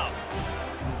 yards out.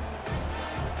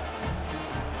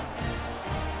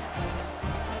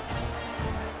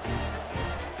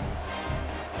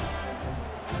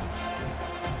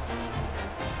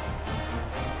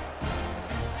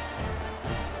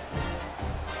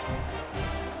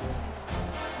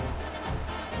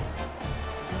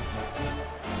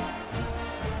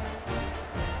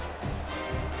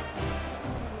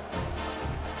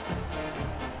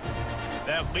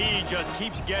 That lead just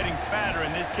keeps getting fatter,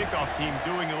 and this kickoff team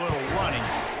doing a little running.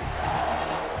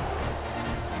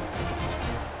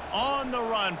 On the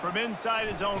run from inside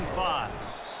his own 5.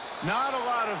 Not a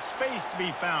lot of space to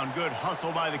be found. Good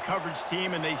hustle by the coverage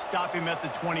team, and they stop him at the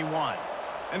 21.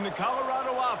 And the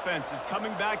Colorado offense is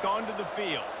coming back onto the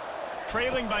field.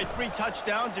 Trailing by 3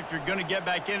 touchdowns. If you're going to get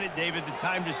back in it, David, the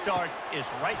time to start is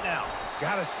right now.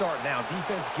 Got to start now.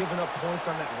 Defense giving up points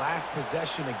on that last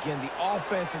possession. Again, the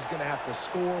offense is going to have to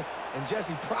score, and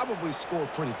Jesse probably score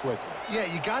pretty quickly.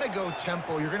 Yeah, you got to go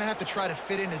tempo. You're going to have to try to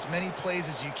fit in as many plays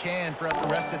as you can throughout the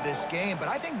rest of this game. But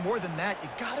I think more than that, you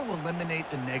got to eliminate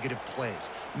the negative plays.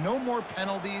 No more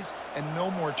penalties and no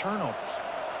more turnovers.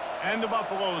 And the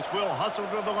Buffaloes will hustle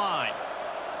to the line.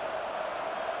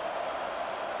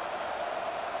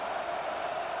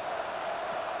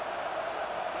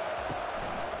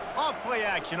 Off play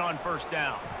action on first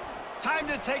down. Time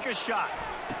to take a shot.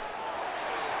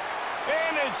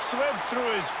 And it slips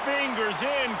through his fingers,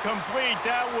 incomplete.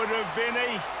 That would have been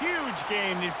a huge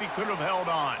gain if he could have held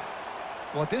on.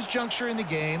 Well, at this juncture in the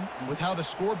game, with how the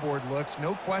scoreboard looks,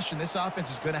 no question this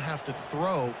offense is going to have to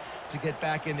throw to get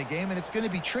back in the game, and it's going to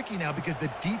be tricky now because the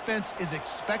defense is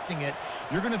expecting it.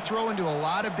 You're going to throw into a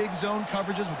lot of big zone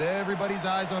coverages with everybody's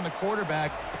eyes on the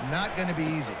quarterback. Not going to be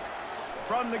easy.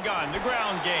 From the gun, the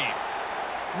ground game.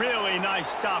 Really nice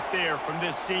stop there from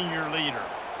this senior leader.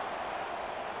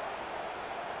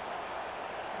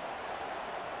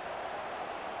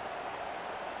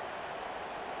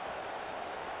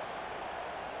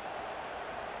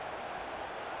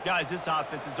 Guys, this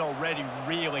offense is already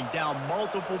reeling down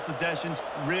multiple possessions.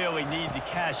 Really need to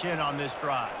cash in on this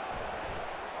drive.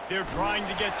 They're trying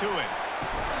to get to him.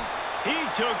 He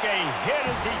took a hit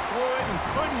as he threw it and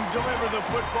couldn't deliver the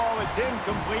football. It's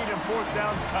incomplete and fourth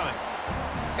down's coming.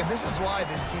 And this is why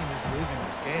this team is losing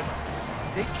this game.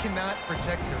 They cannot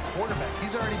protect their quarterback.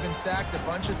 He's already been sacked a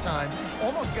bunch of times.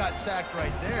 Almost got sacked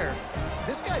right there.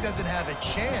 This guy doesn't have a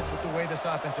chance with the way this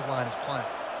offensive line is playing.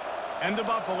 And the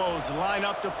Buffaloes line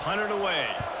up to punt it away.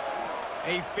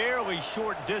 A fairly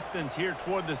short distance here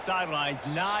toward the sidelines,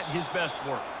 not his best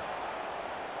work.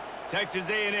 Texas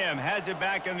A&M has it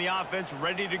back in the offense,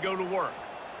 ready to go to work.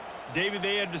 David,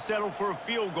 they had to settle for a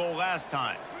field goal last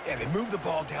time. Yeah, they moved the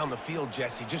ball down the field,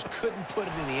 Jesse. Just couldn't put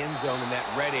it in the end zone in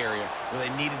that red area where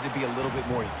they needed to be a little bit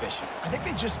more efficient. I think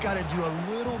they just got to do a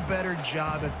little better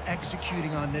job of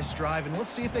executing on this drive, and let's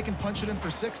see if they can punch it in for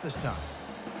 6 this time.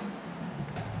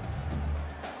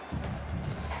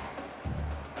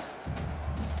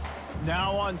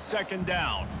 Now on second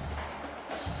down.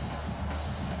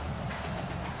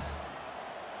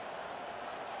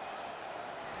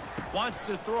 Wants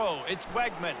to throw. It's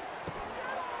Wegman.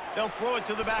 They'll throw it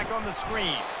to the back on the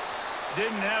screen.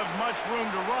 Didn't have much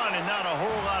room to run and not a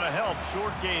whole lot of help.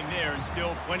 Short gain there and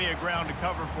still plenty of ground to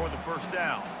cover for the first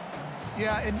down.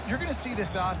 Yeah, and you're going to see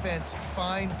this offense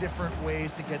find different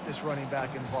ways to get this running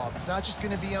back involved. It's not just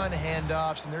going to be on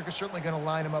handoffs, and they're certainly going to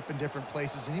line him up in different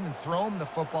places and even throw him the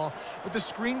football. But the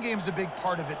screen game's a big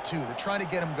part of it, too. They're trying to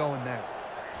get him going there.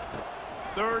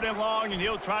 Third and long, and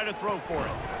he'll try to throw for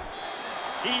it.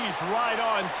 He's right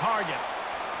on target.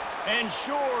 And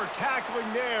sure,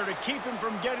 tackling there to keep him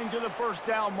from getting to the first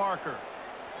down marker.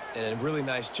 And a really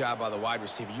nice job by the wide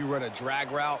receiver. You run a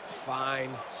drag route,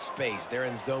 find space. They're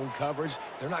in zone coverage.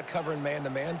 They're not covering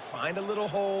man-to-man. Find a little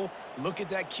hole. Look at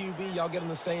that QB. Y'all get on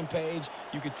the same page.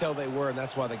 You could tell they were, and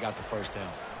that's why they got the first down.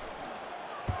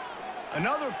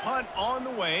 Another punt on the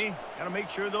way. Got to make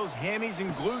sure those hammies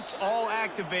and glutes all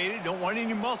activated. Don't want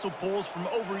any muscle pulls from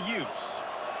overuse.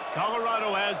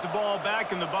 Colorado has the ball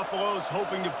back, and the Buffaloes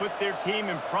hoping to put their team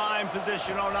in prime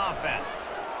position on offense.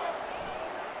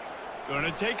 Going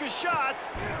to take a shot.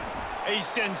 A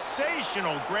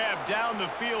sensational grab down the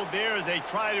field there as they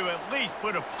try to at least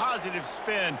put a positive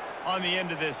spin on the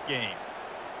end of this game.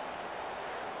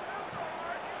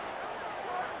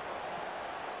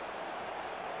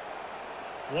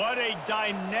 What a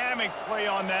dynamic play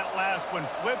on that last one.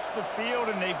 Flips the field,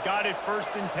 and they've got it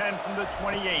 1st and 10 from the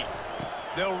 28.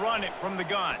 They'll run it from the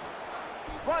gun.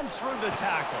 Runs through the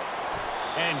tackle.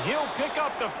 And he'll pick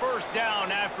up the first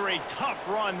down after a tough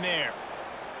run there.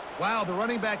 Wow, the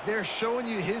running back there showing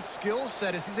you his skill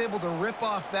set as he's able to rip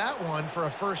off that one for a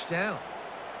first down.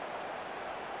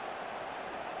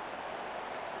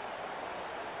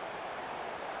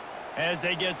 As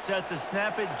they get set to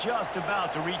snap it, just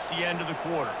about to reach the end of the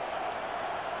quarter.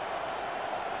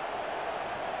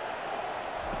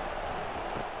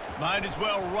 Might as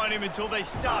well run him until they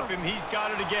stop him. He's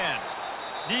got it again.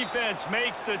 Defense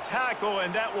makes the tackle,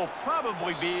 and that will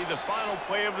probably be the final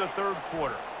play of the third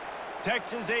quarter.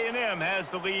 Texas A&M has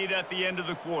the lead at the end of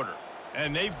the quarter,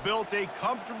 and they've built a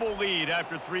comfortable lead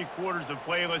after 3 quarters of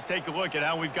play. Let's take a look at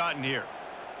how we've gotten here.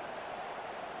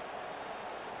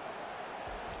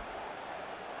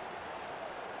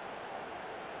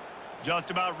 Just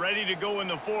about ready to go in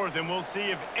the fourth, and we'll see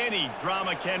if any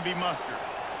drama can be mustered.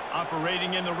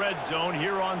 Operating in the red zone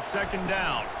here on second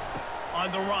down.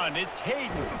 On the run, it's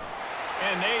Hayden.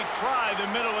 And they try the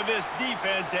middle of this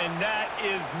defense, and that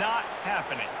is not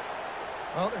happening.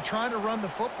 Well, they're trying to run the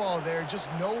football there, just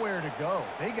nowhere to go.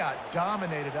 They got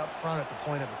dominated up front at the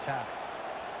point of attack.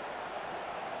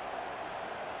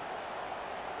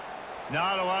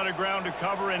 Not a lot of ground to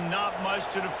cover and not much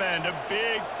to defend. A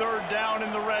big third down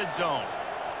in the red zone.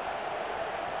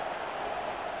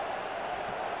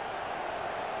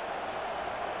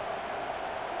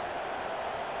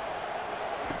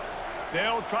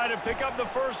 They'll try to pick up the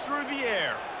first through the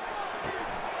air.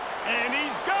 And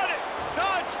he's got it!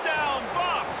 Touchdown,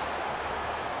 Buffs!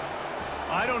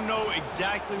 I don't know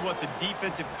exactly what the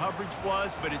defensive coverage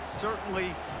was, but it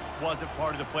certainly wasn't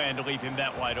part of the plan to leave him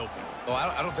that wide open. Well,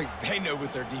 I don't think they know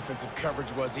what their defensive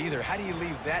coverage was either. How do you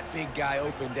leave that big guy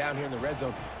open down here in the red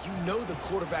zone? You know the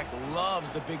quarterback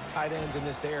loves the big tight ends in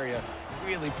this area.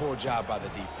 Really poor job by the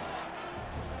defense.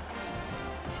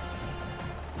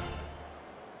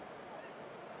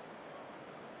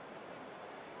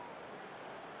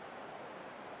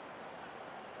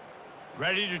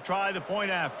 Ready to try the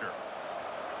point after.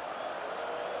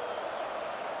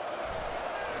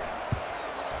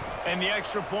 And the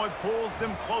extra point pulls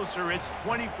them closer. It's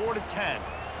 24-10.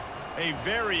 A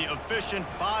very efficient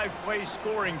 5-play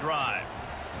scoring drive.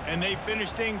 And they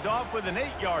finish things off with an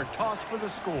 8-yard toss for the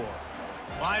score.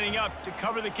 Lining up to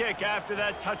cover the kick after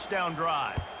that touchdown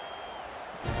drive.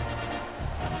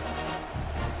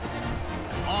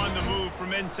 On the move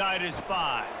from inside his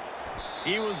 5.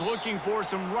 He was looking for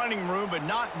some running room, but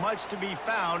not much to be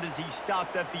found as he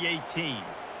stopped at the 18.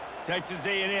 Texas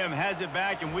A&M has it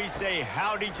back, and we say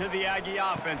howdy to the Aggie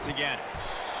offense again.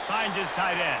 Finds his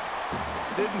tight end.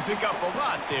 Didn't pick up a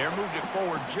lot there, moved it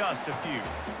forward just a few.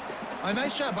 A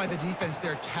nice job by the defense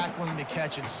there, tackling the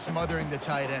catch and smothering the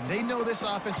tight end. They know this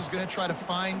offense is going to try to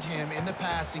find him in the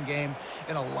passing game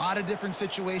in a lot of different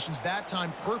situations. That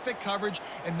time, perfect coverage,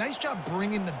 and nice job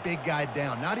bringing the big guy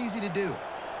down. Not easy to do.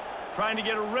 Trying to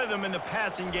get a rhythm in the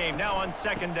passing game, now on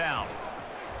second down.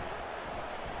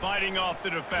 Fighting off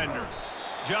the defender.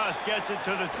 Just gets it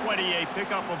to the 28,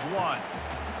 pickup of 1.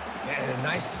 And a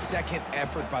nice second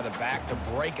effort by the back to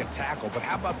break a tackle. But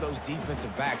how about those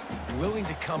defensive backs willing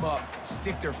to come up,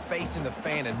 stick their face in the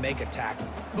fan, and make a tackle?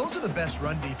 Those are the best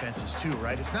run defenses, too,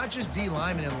 right? It's not just D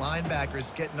linemen and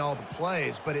linebackers getting all the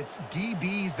plays, but it's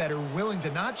DBs that are willing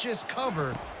to not just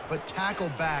cover, but tackle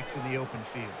backs in the open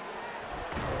field.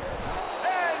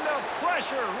 And the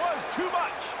pressure was too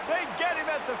much. They get him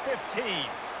at the 15.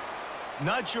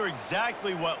 Not sure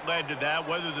exactly what led to that,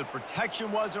 whether the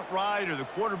protection wasn't right or the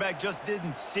quarterback just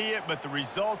didn't see it, but the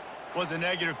result was a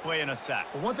negative play and a sack.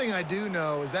 But one thing I do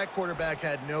know is that quarterback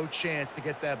had no chance to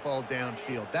get that ball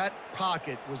downfield. That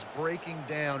pocket was breaking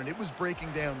down, and it was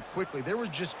breaking down quickly. There were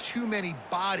just too many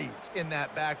bodies in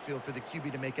that backfield for the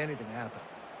QB to make anything happen.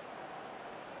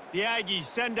 The Aggies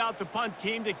send out the punt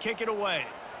team to kick it away.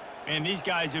 And these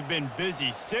guys have been busy.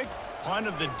 6th punt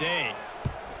of the day.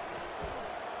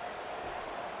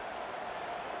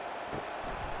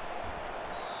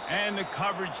 And the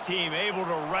coverage team able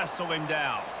to wrestle him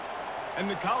down. And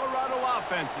the Colorado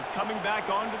offense is coming back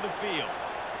onto the field.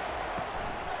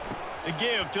 The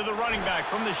give to the running back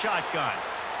from the shotgun.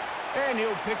 And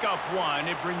he'll pick up 1.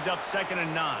 It brings up 2nd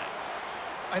and 9.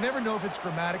 I never know if it's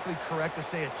grammatically correct to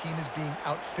say a team is being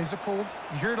out-physicaled.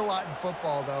 You hear it a lot in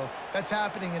football, though. That's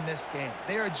happening in this game.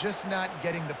 They are just not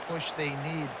getting the push they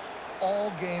need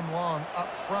all game long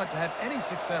up front to have any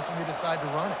success when they decide to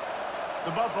run it.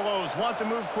 The Buffaloes want to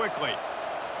move quickly.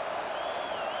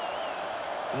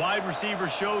 Wide receiver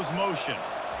shows motion.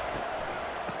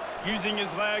 Using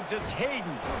his legs, it's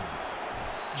Hayden.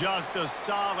 Just a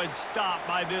solid stop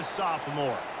by this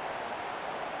sophomore.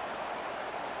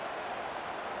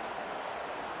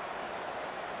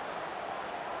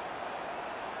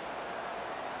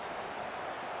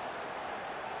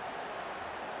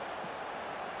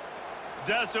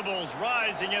 Decibels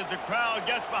rising as the crowd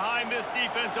gets behind this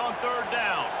defense on 3rd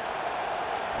down.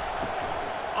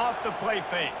 Off the play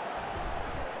fake.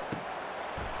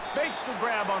 Makes the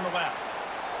grab on the left.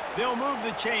 They'll move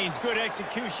the chains. Good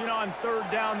execution on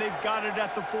 3rd down. They've got it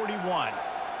at the 41.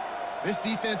 This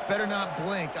defense better not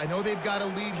blink. I know they've got a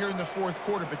lead here in the 4th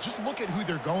quarter, but just look at who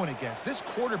they're going against. This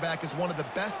quarterback is one of the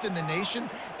best in the nation.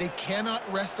 They cannot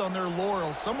rest on their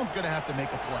laurels. Someone's going to have to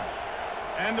make a play.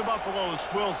 And the Buffaloes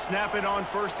will snap it on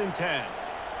 1st and 10.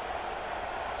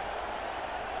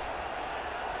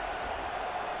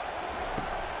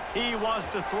 He wants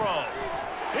to throw.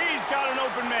 He's got an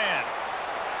open man.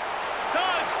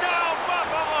 Touchdown,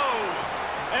 Buffaloes!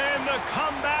 And the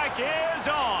comeback is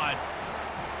on.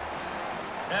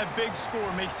 That big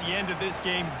score makes the end of this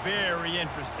game very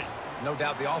interesting. No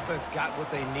doubt the offense got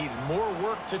what they needed. More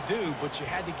work to do, but you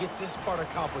had to get this part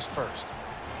accomplished first.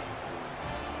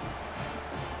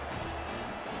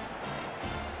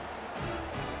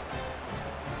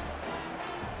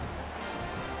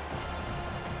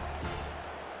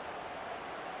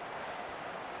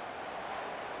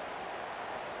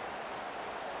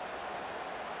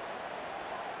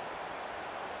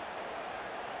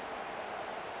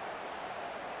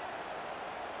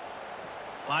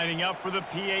 Lining up for the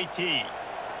PAT.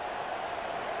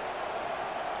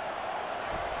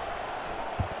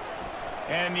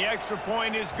 And the extra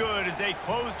point is good as they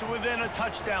close to within a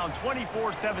touchdown,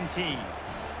 24-17.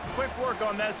 Quick work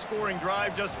on that scoring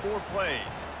drive, just 4 plays.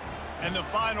 And the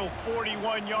final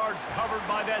 41 yards covered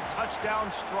by that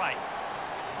touchdown strike.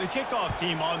 The kickoff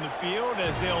team on the field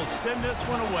as they'll send this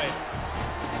one away.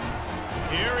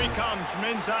 Here he comes from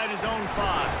inside his own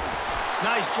 5.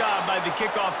 Nice job by the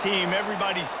kickoff team.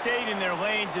 Everybody stayed in their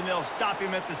lanes, and they'll stop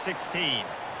him at the 16.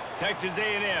 Texas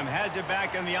A&M has it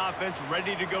back on the offense,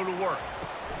 ready to go to work.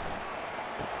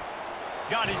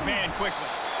 Got his man quickly.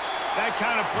 That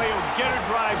kind of play will get a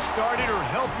drive started or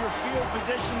help your field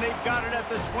position. They've got it at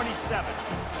the 27.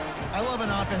 I love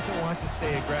an offense that wants to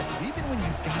stay aggressive. Even when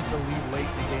you've got the lead late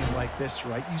in a game like this,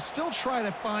 right, you still try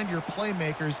to find your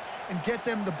playmakers and get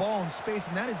them the ball in space,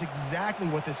 and that is exactly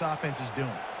what this offense is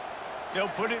doing. They'll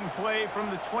put it in play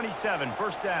from the 27,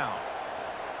 first down.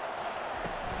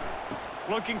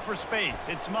 Looking for space,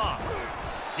 it's Moss.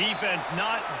 Defense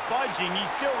not budging. He's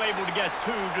still able to get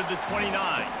 2 to the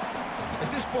 29.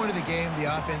 At this point of the game,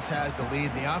 the offense has the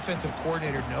lead, and the offensive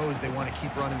coordinator knows they want to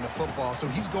keep running the football. So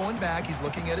he's going back, he's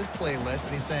looking at his playlist,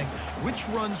 and he's saying, which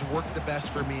runs work the best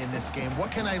for me in this game?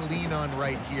 What can I lean on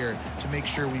right here to make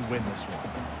sure we win this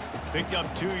one? Picked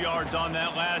up 2 yards on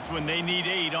that last one. They need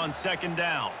 8 on second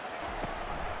down.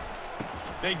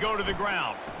 They go to the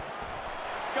ground.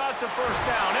 Got the first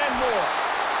down and more.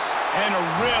 And a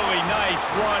really nice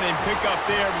run and pick up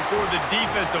there before the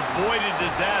defense avoided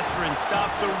disaster and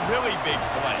stopped the really big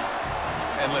play.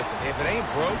 And listen, if it ain't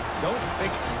broke, don't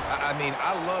fix it. I mean,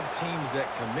 I love teams that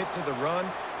commit to the run,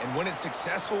 and when it's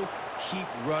successful, keep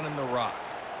running the rock.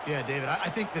 Yeah, David, I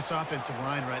think this offensive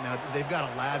line right now, they've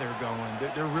got a lather going.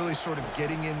 They're really sort of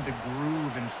getting in the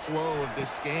groove and flow of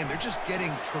this game. They're just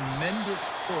getting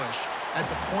tremendous push at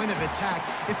the point of attack.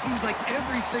 It seems like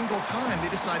every single time they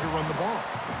decide to run the ball.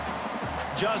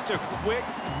 Just a quick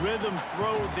rhythm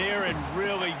throw there and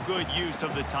really good use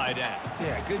of the tight end.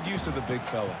 Yeah, good use of the big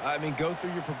fella. I mean, go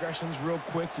through your progressions real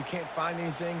quick. You can't find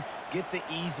anything. Get the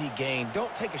easy gain.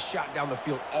 Don't take a shot down the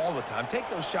field all the time. Take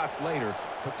those shots later,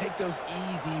 but take those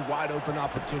easy, wide-open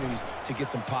opportunities to get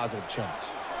some positive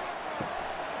chunks.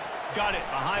 Got it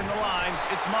behind the line.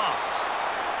 It's Moss.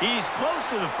 He's close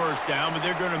to the first down, but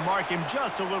they're going to mark him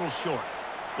just a little short.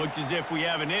 Looks as if we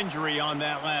have an injury on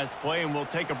that last play, and we'll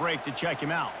take a break to check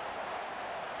him out.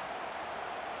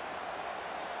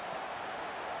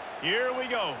 Here we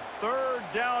go. 3rd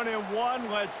down and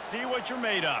 1. Let's see what you're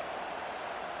made of.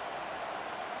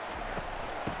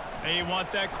 They want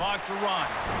that clock to run.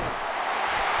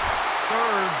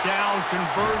 3rd down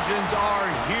conversions are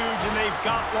huge, and they've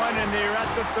got one, and they're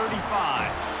at the 35.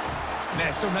 Man,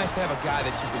 it's so nice to have a guy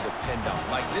that you can depend on.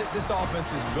 Like, this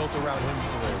offense is built around him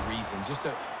for a reason. Just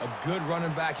a good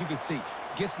running back. You can see,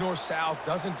 gets north-south,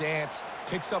 doesn't dance,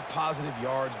 picks up positive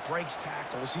yards, breaks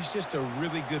tackles. He's just a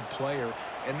really good player,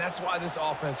 and that's why this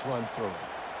offense runs through him.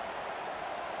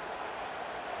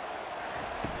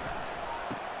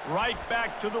 Right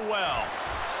back to the well.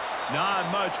 Not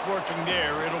much working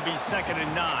there. It'll be 2nd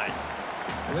and 9.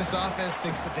 Well, this offense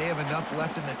thinks that they have enough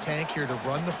left in the tank here to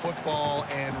run the football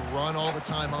and run all the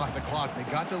time off the clock. They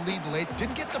got the lead late.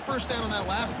 Didn't get the first down on that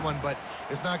last one, but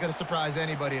it's not going to surprise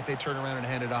anybody if they turn around and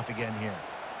hand it off again here.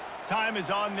 Time is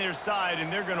on their side,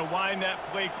 and they're going to wind that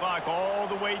play clock all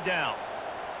the way down.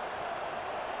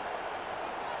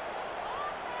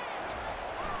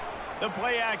 The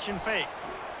play action fake.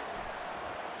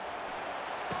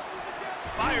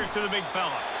 Fires to the big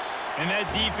fella. And that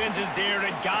defense is there to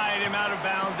guide him out of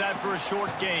bounds after a short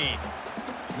gain.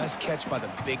 Nice catch by the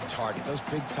big target. Those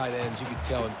big tight ends, you can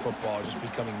tell in football, are just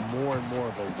becoming more and more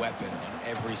of a weapon on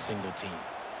every single team.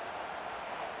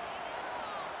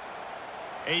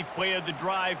 8th play of the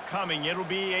drive coming. It'll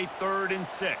be a 3rd and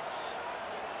 6.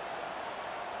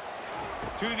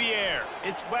 To the air.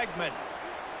 It's Wegman.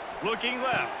 Looking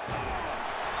left.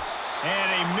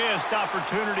 And a missed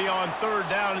opportunity on 3rd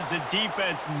down as the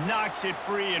defense knocks it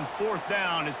free, and 4th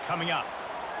down is coming up.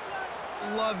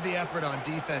 Love the effort on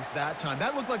defense that time.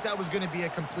 That looked like that was going to be a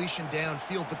completion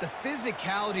downfield, but the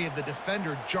physicality of the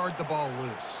defender jarred the ball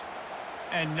loose.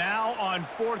 And now on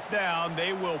 4th down,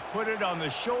 they will put it on the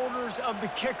shoulders of the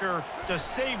kicker to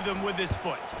save them with his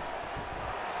foot.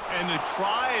 And the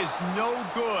try is no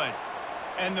good.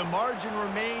 And the margin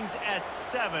remains at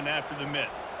 7 after the miss.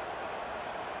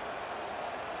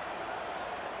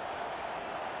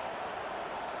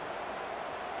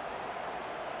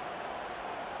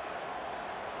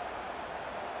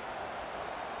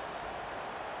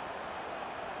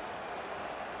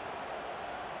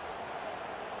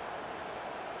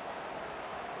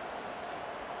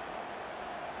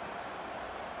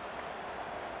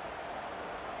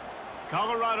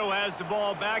 Colorado has the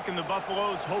ball back, and the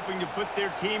Buffaloes hoping to put their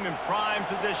team in prime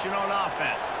position on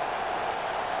offense.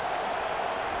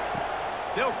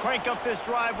 They'll crank up this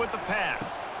drive with the pass.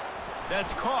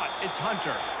 That's caught. It's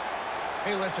Hunter.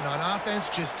 Hey, listen, on offense,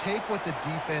 just take what the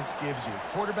defense gives you.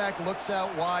 Quarterback looks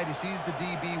out wide. He sees the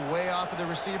DB way off of the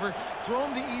receiver. Throw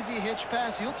him the easy hitch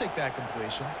pass. He'll take that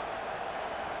completion.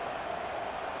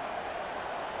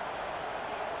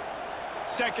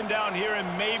 Second down here, and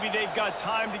maybe they've got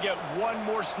time to get one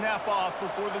more snap off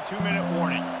before the 2-minute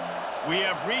warning. We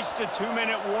have reached the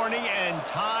 2-minute warning, and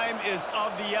time is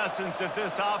of the essence if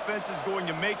this offense is going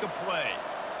to make a play.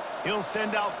 He'll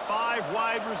send out 5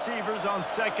 wide receivers on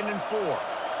 2nd and 4.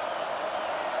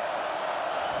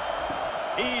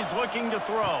 He's looking to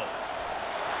throw.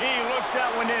 He looks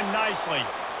that one in nicely.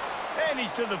 And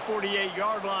he's to the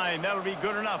 48-yard line. That'll be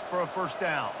good enough for a first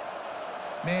down.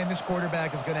 Man, this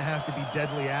quarterback is going to have to be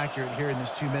deadly accurate here in this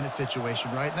 2-minute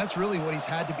situation, right? And that's really what he's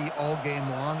had to be all game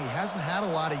long. He hasn't had a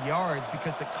lot of yards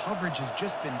because the coverage has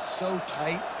just been so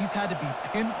tight. He's had to be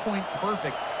pinpoint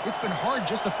perfect. It's been hard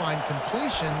just to find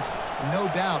completions, no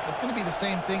doubt. That's going to be the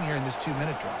same thing here in this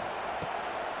 2-minute drive.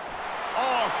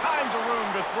 All kinds of room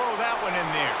to throw that one in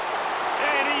there.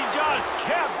 And he just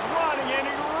kept running, and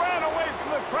he ran away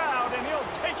from the crowd, and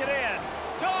he'll take it in.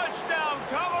 Touchdown,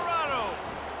 Colorado!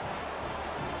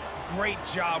 Great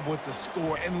job with the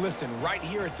score. And listen, right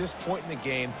here at this point in the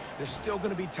game, there's still going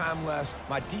to be time left.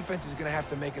 My defense is going to have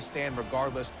to make a stand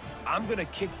regardless. I'm going to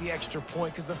kick the extra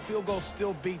point because the field goal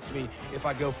still beats me if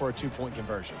I go for a 2-point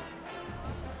conversion.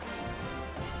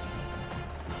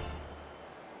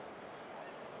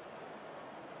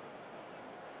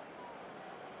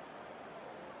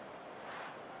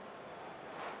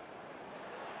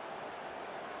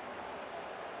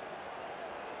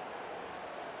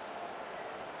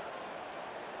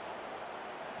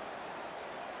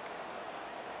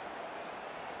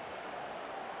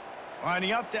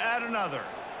 Lining up to add another.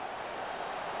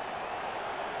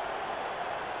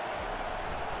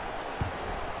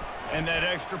 And that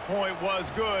extra point was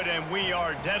good, and we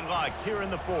are deadlocked here in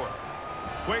the 4th.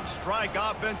 Quick strike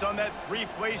offense on that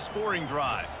 3-play scoring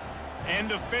drive. And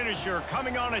the finisher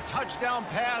coming on a touchdown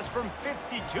pass from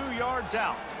 52 yards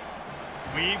out.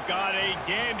 We've got a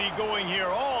dandy going here,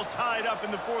 all tied up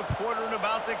in the 4th quarter and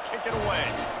about to kick it away.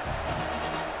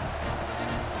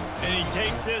 And he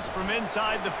takes this from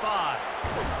inside the 5.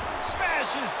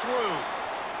 Smashes through.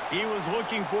 He was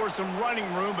looking for some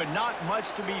running room, but not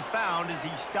much to be found as he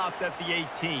stopped at the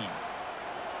 18.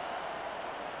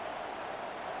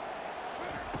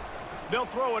 They'll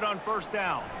throw it on first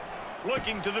down.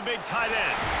 Looking to the big tight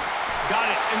end. Got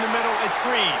it in the middle. It's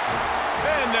Green.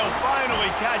 And they'll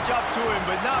finally catch up to him,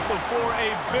 but not before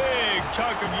a big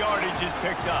chunk of yardage is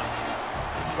picked up.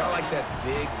 Got like that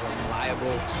big,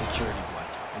 reliable security blanket.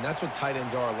 And that's what tight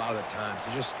ends are a lot of the times.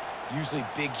 They're just usually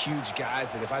big, huge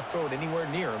guys that if I throw it anywhere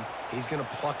near him, he's going to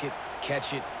pluck it,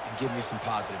 catch it, and give me some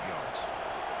positive yards.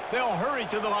 They'll hurry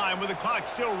to the line with the clock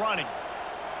still running.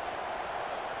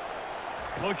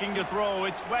 Looking to throw,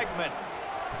 it's Wegman.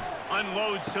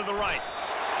 Unloads to the right.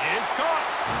 It's caught.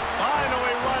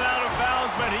 Finally run out of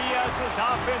bounds, but he has this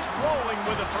offense rolling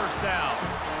with a first down.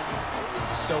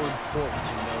 It's so important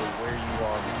to know where you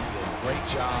are on the field. Great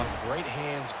job, great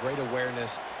hands, great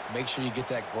awareness. Make sure you get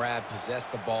that grab, possess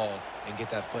the ball, and get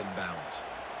that foot in bounds.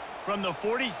 From the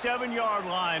 47-yard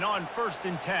line on 1st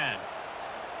and 10.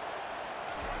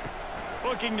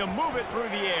 Looking to move it through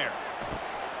the air.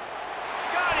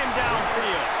 Got him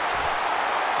downfield.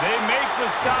 They make the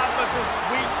stop, but the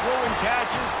sweet throwing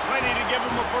catch is plenty to give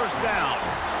him a first down.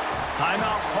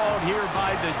 Timeout called here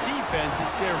by the defense.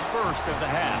 It's their first of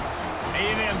the half.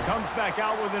 A&M comes back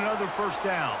out with another first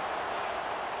down.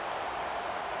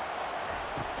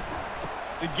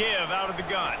 The give out of the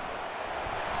gun.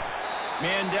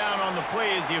 Man down on the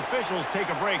play as the officials take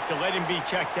a break to let him be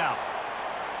checked out.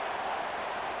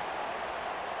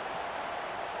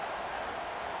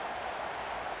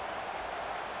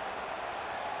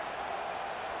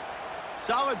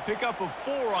 Solid pickup of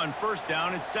 4 on first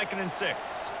down. It's 2nd and 6.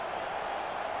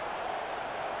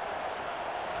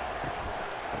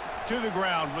 To the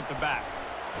ground with the back.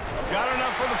 Got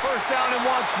enough for the first down and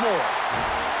wants more.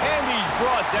 And he's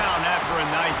brought down after a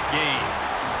nice gain.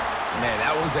 Man,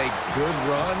 that was a good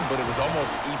run, but it was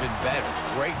almost even better.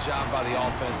 Great job by the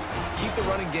offense. Keep the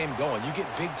running game going. You get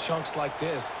big chunks like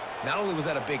this. Not only was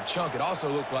that a big chunk, it also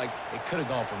looked like it could have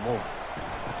gone for more.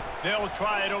 They'll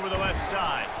try it over the left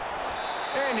side.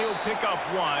 And he'll pick up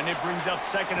 1. It brings up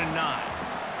 2nd and 9.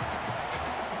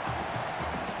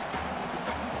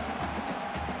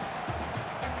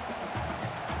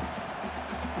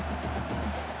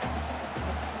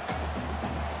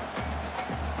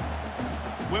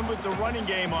 win with the running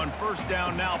game on first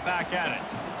down, now back at it.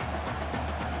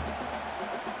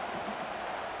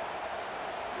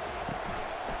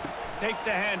 Takes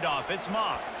the handoff. It's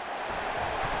Moss.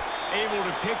 Able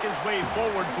to pick his way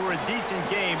forward for a decent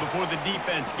gain before the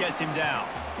defense gets him down.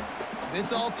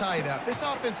 It's all tied up. This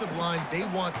offensive line, they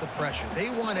want the pressure. They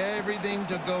want everything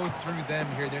to go through them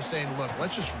here. They're saying, look,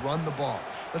 let's just run the ball.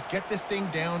 Let's get this thing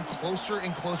down closer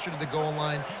and closer to the goal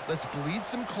line. Let's bleed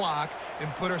some clock and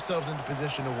put ourselves into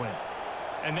position to win.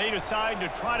 And they decide to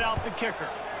trot out the kicker.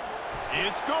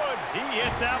 It's good. He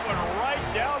hit that one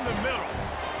right down the middle.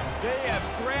 They have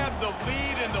grabbed the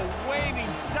lead in the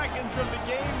waning seconds of the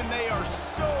game, and they are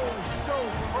so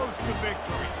close to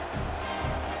victory.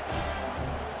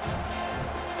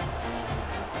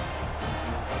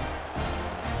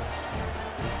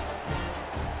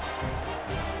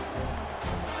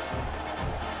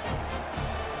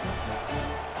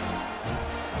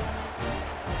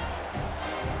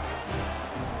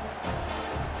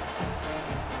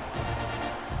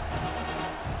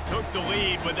 The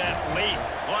lead with that late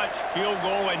clutch field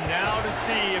goal, and now to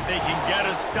see if they can get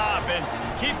a stop and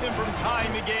keep them from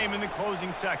tying the game in the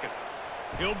closing seconds.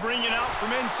 He'll bring it out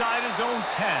from inside his own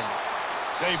 10.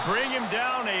 They bring him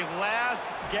down. A last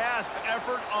gasp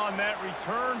effort on that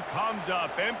return comes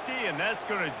up empty, and that's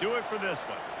going to do it for this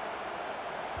one.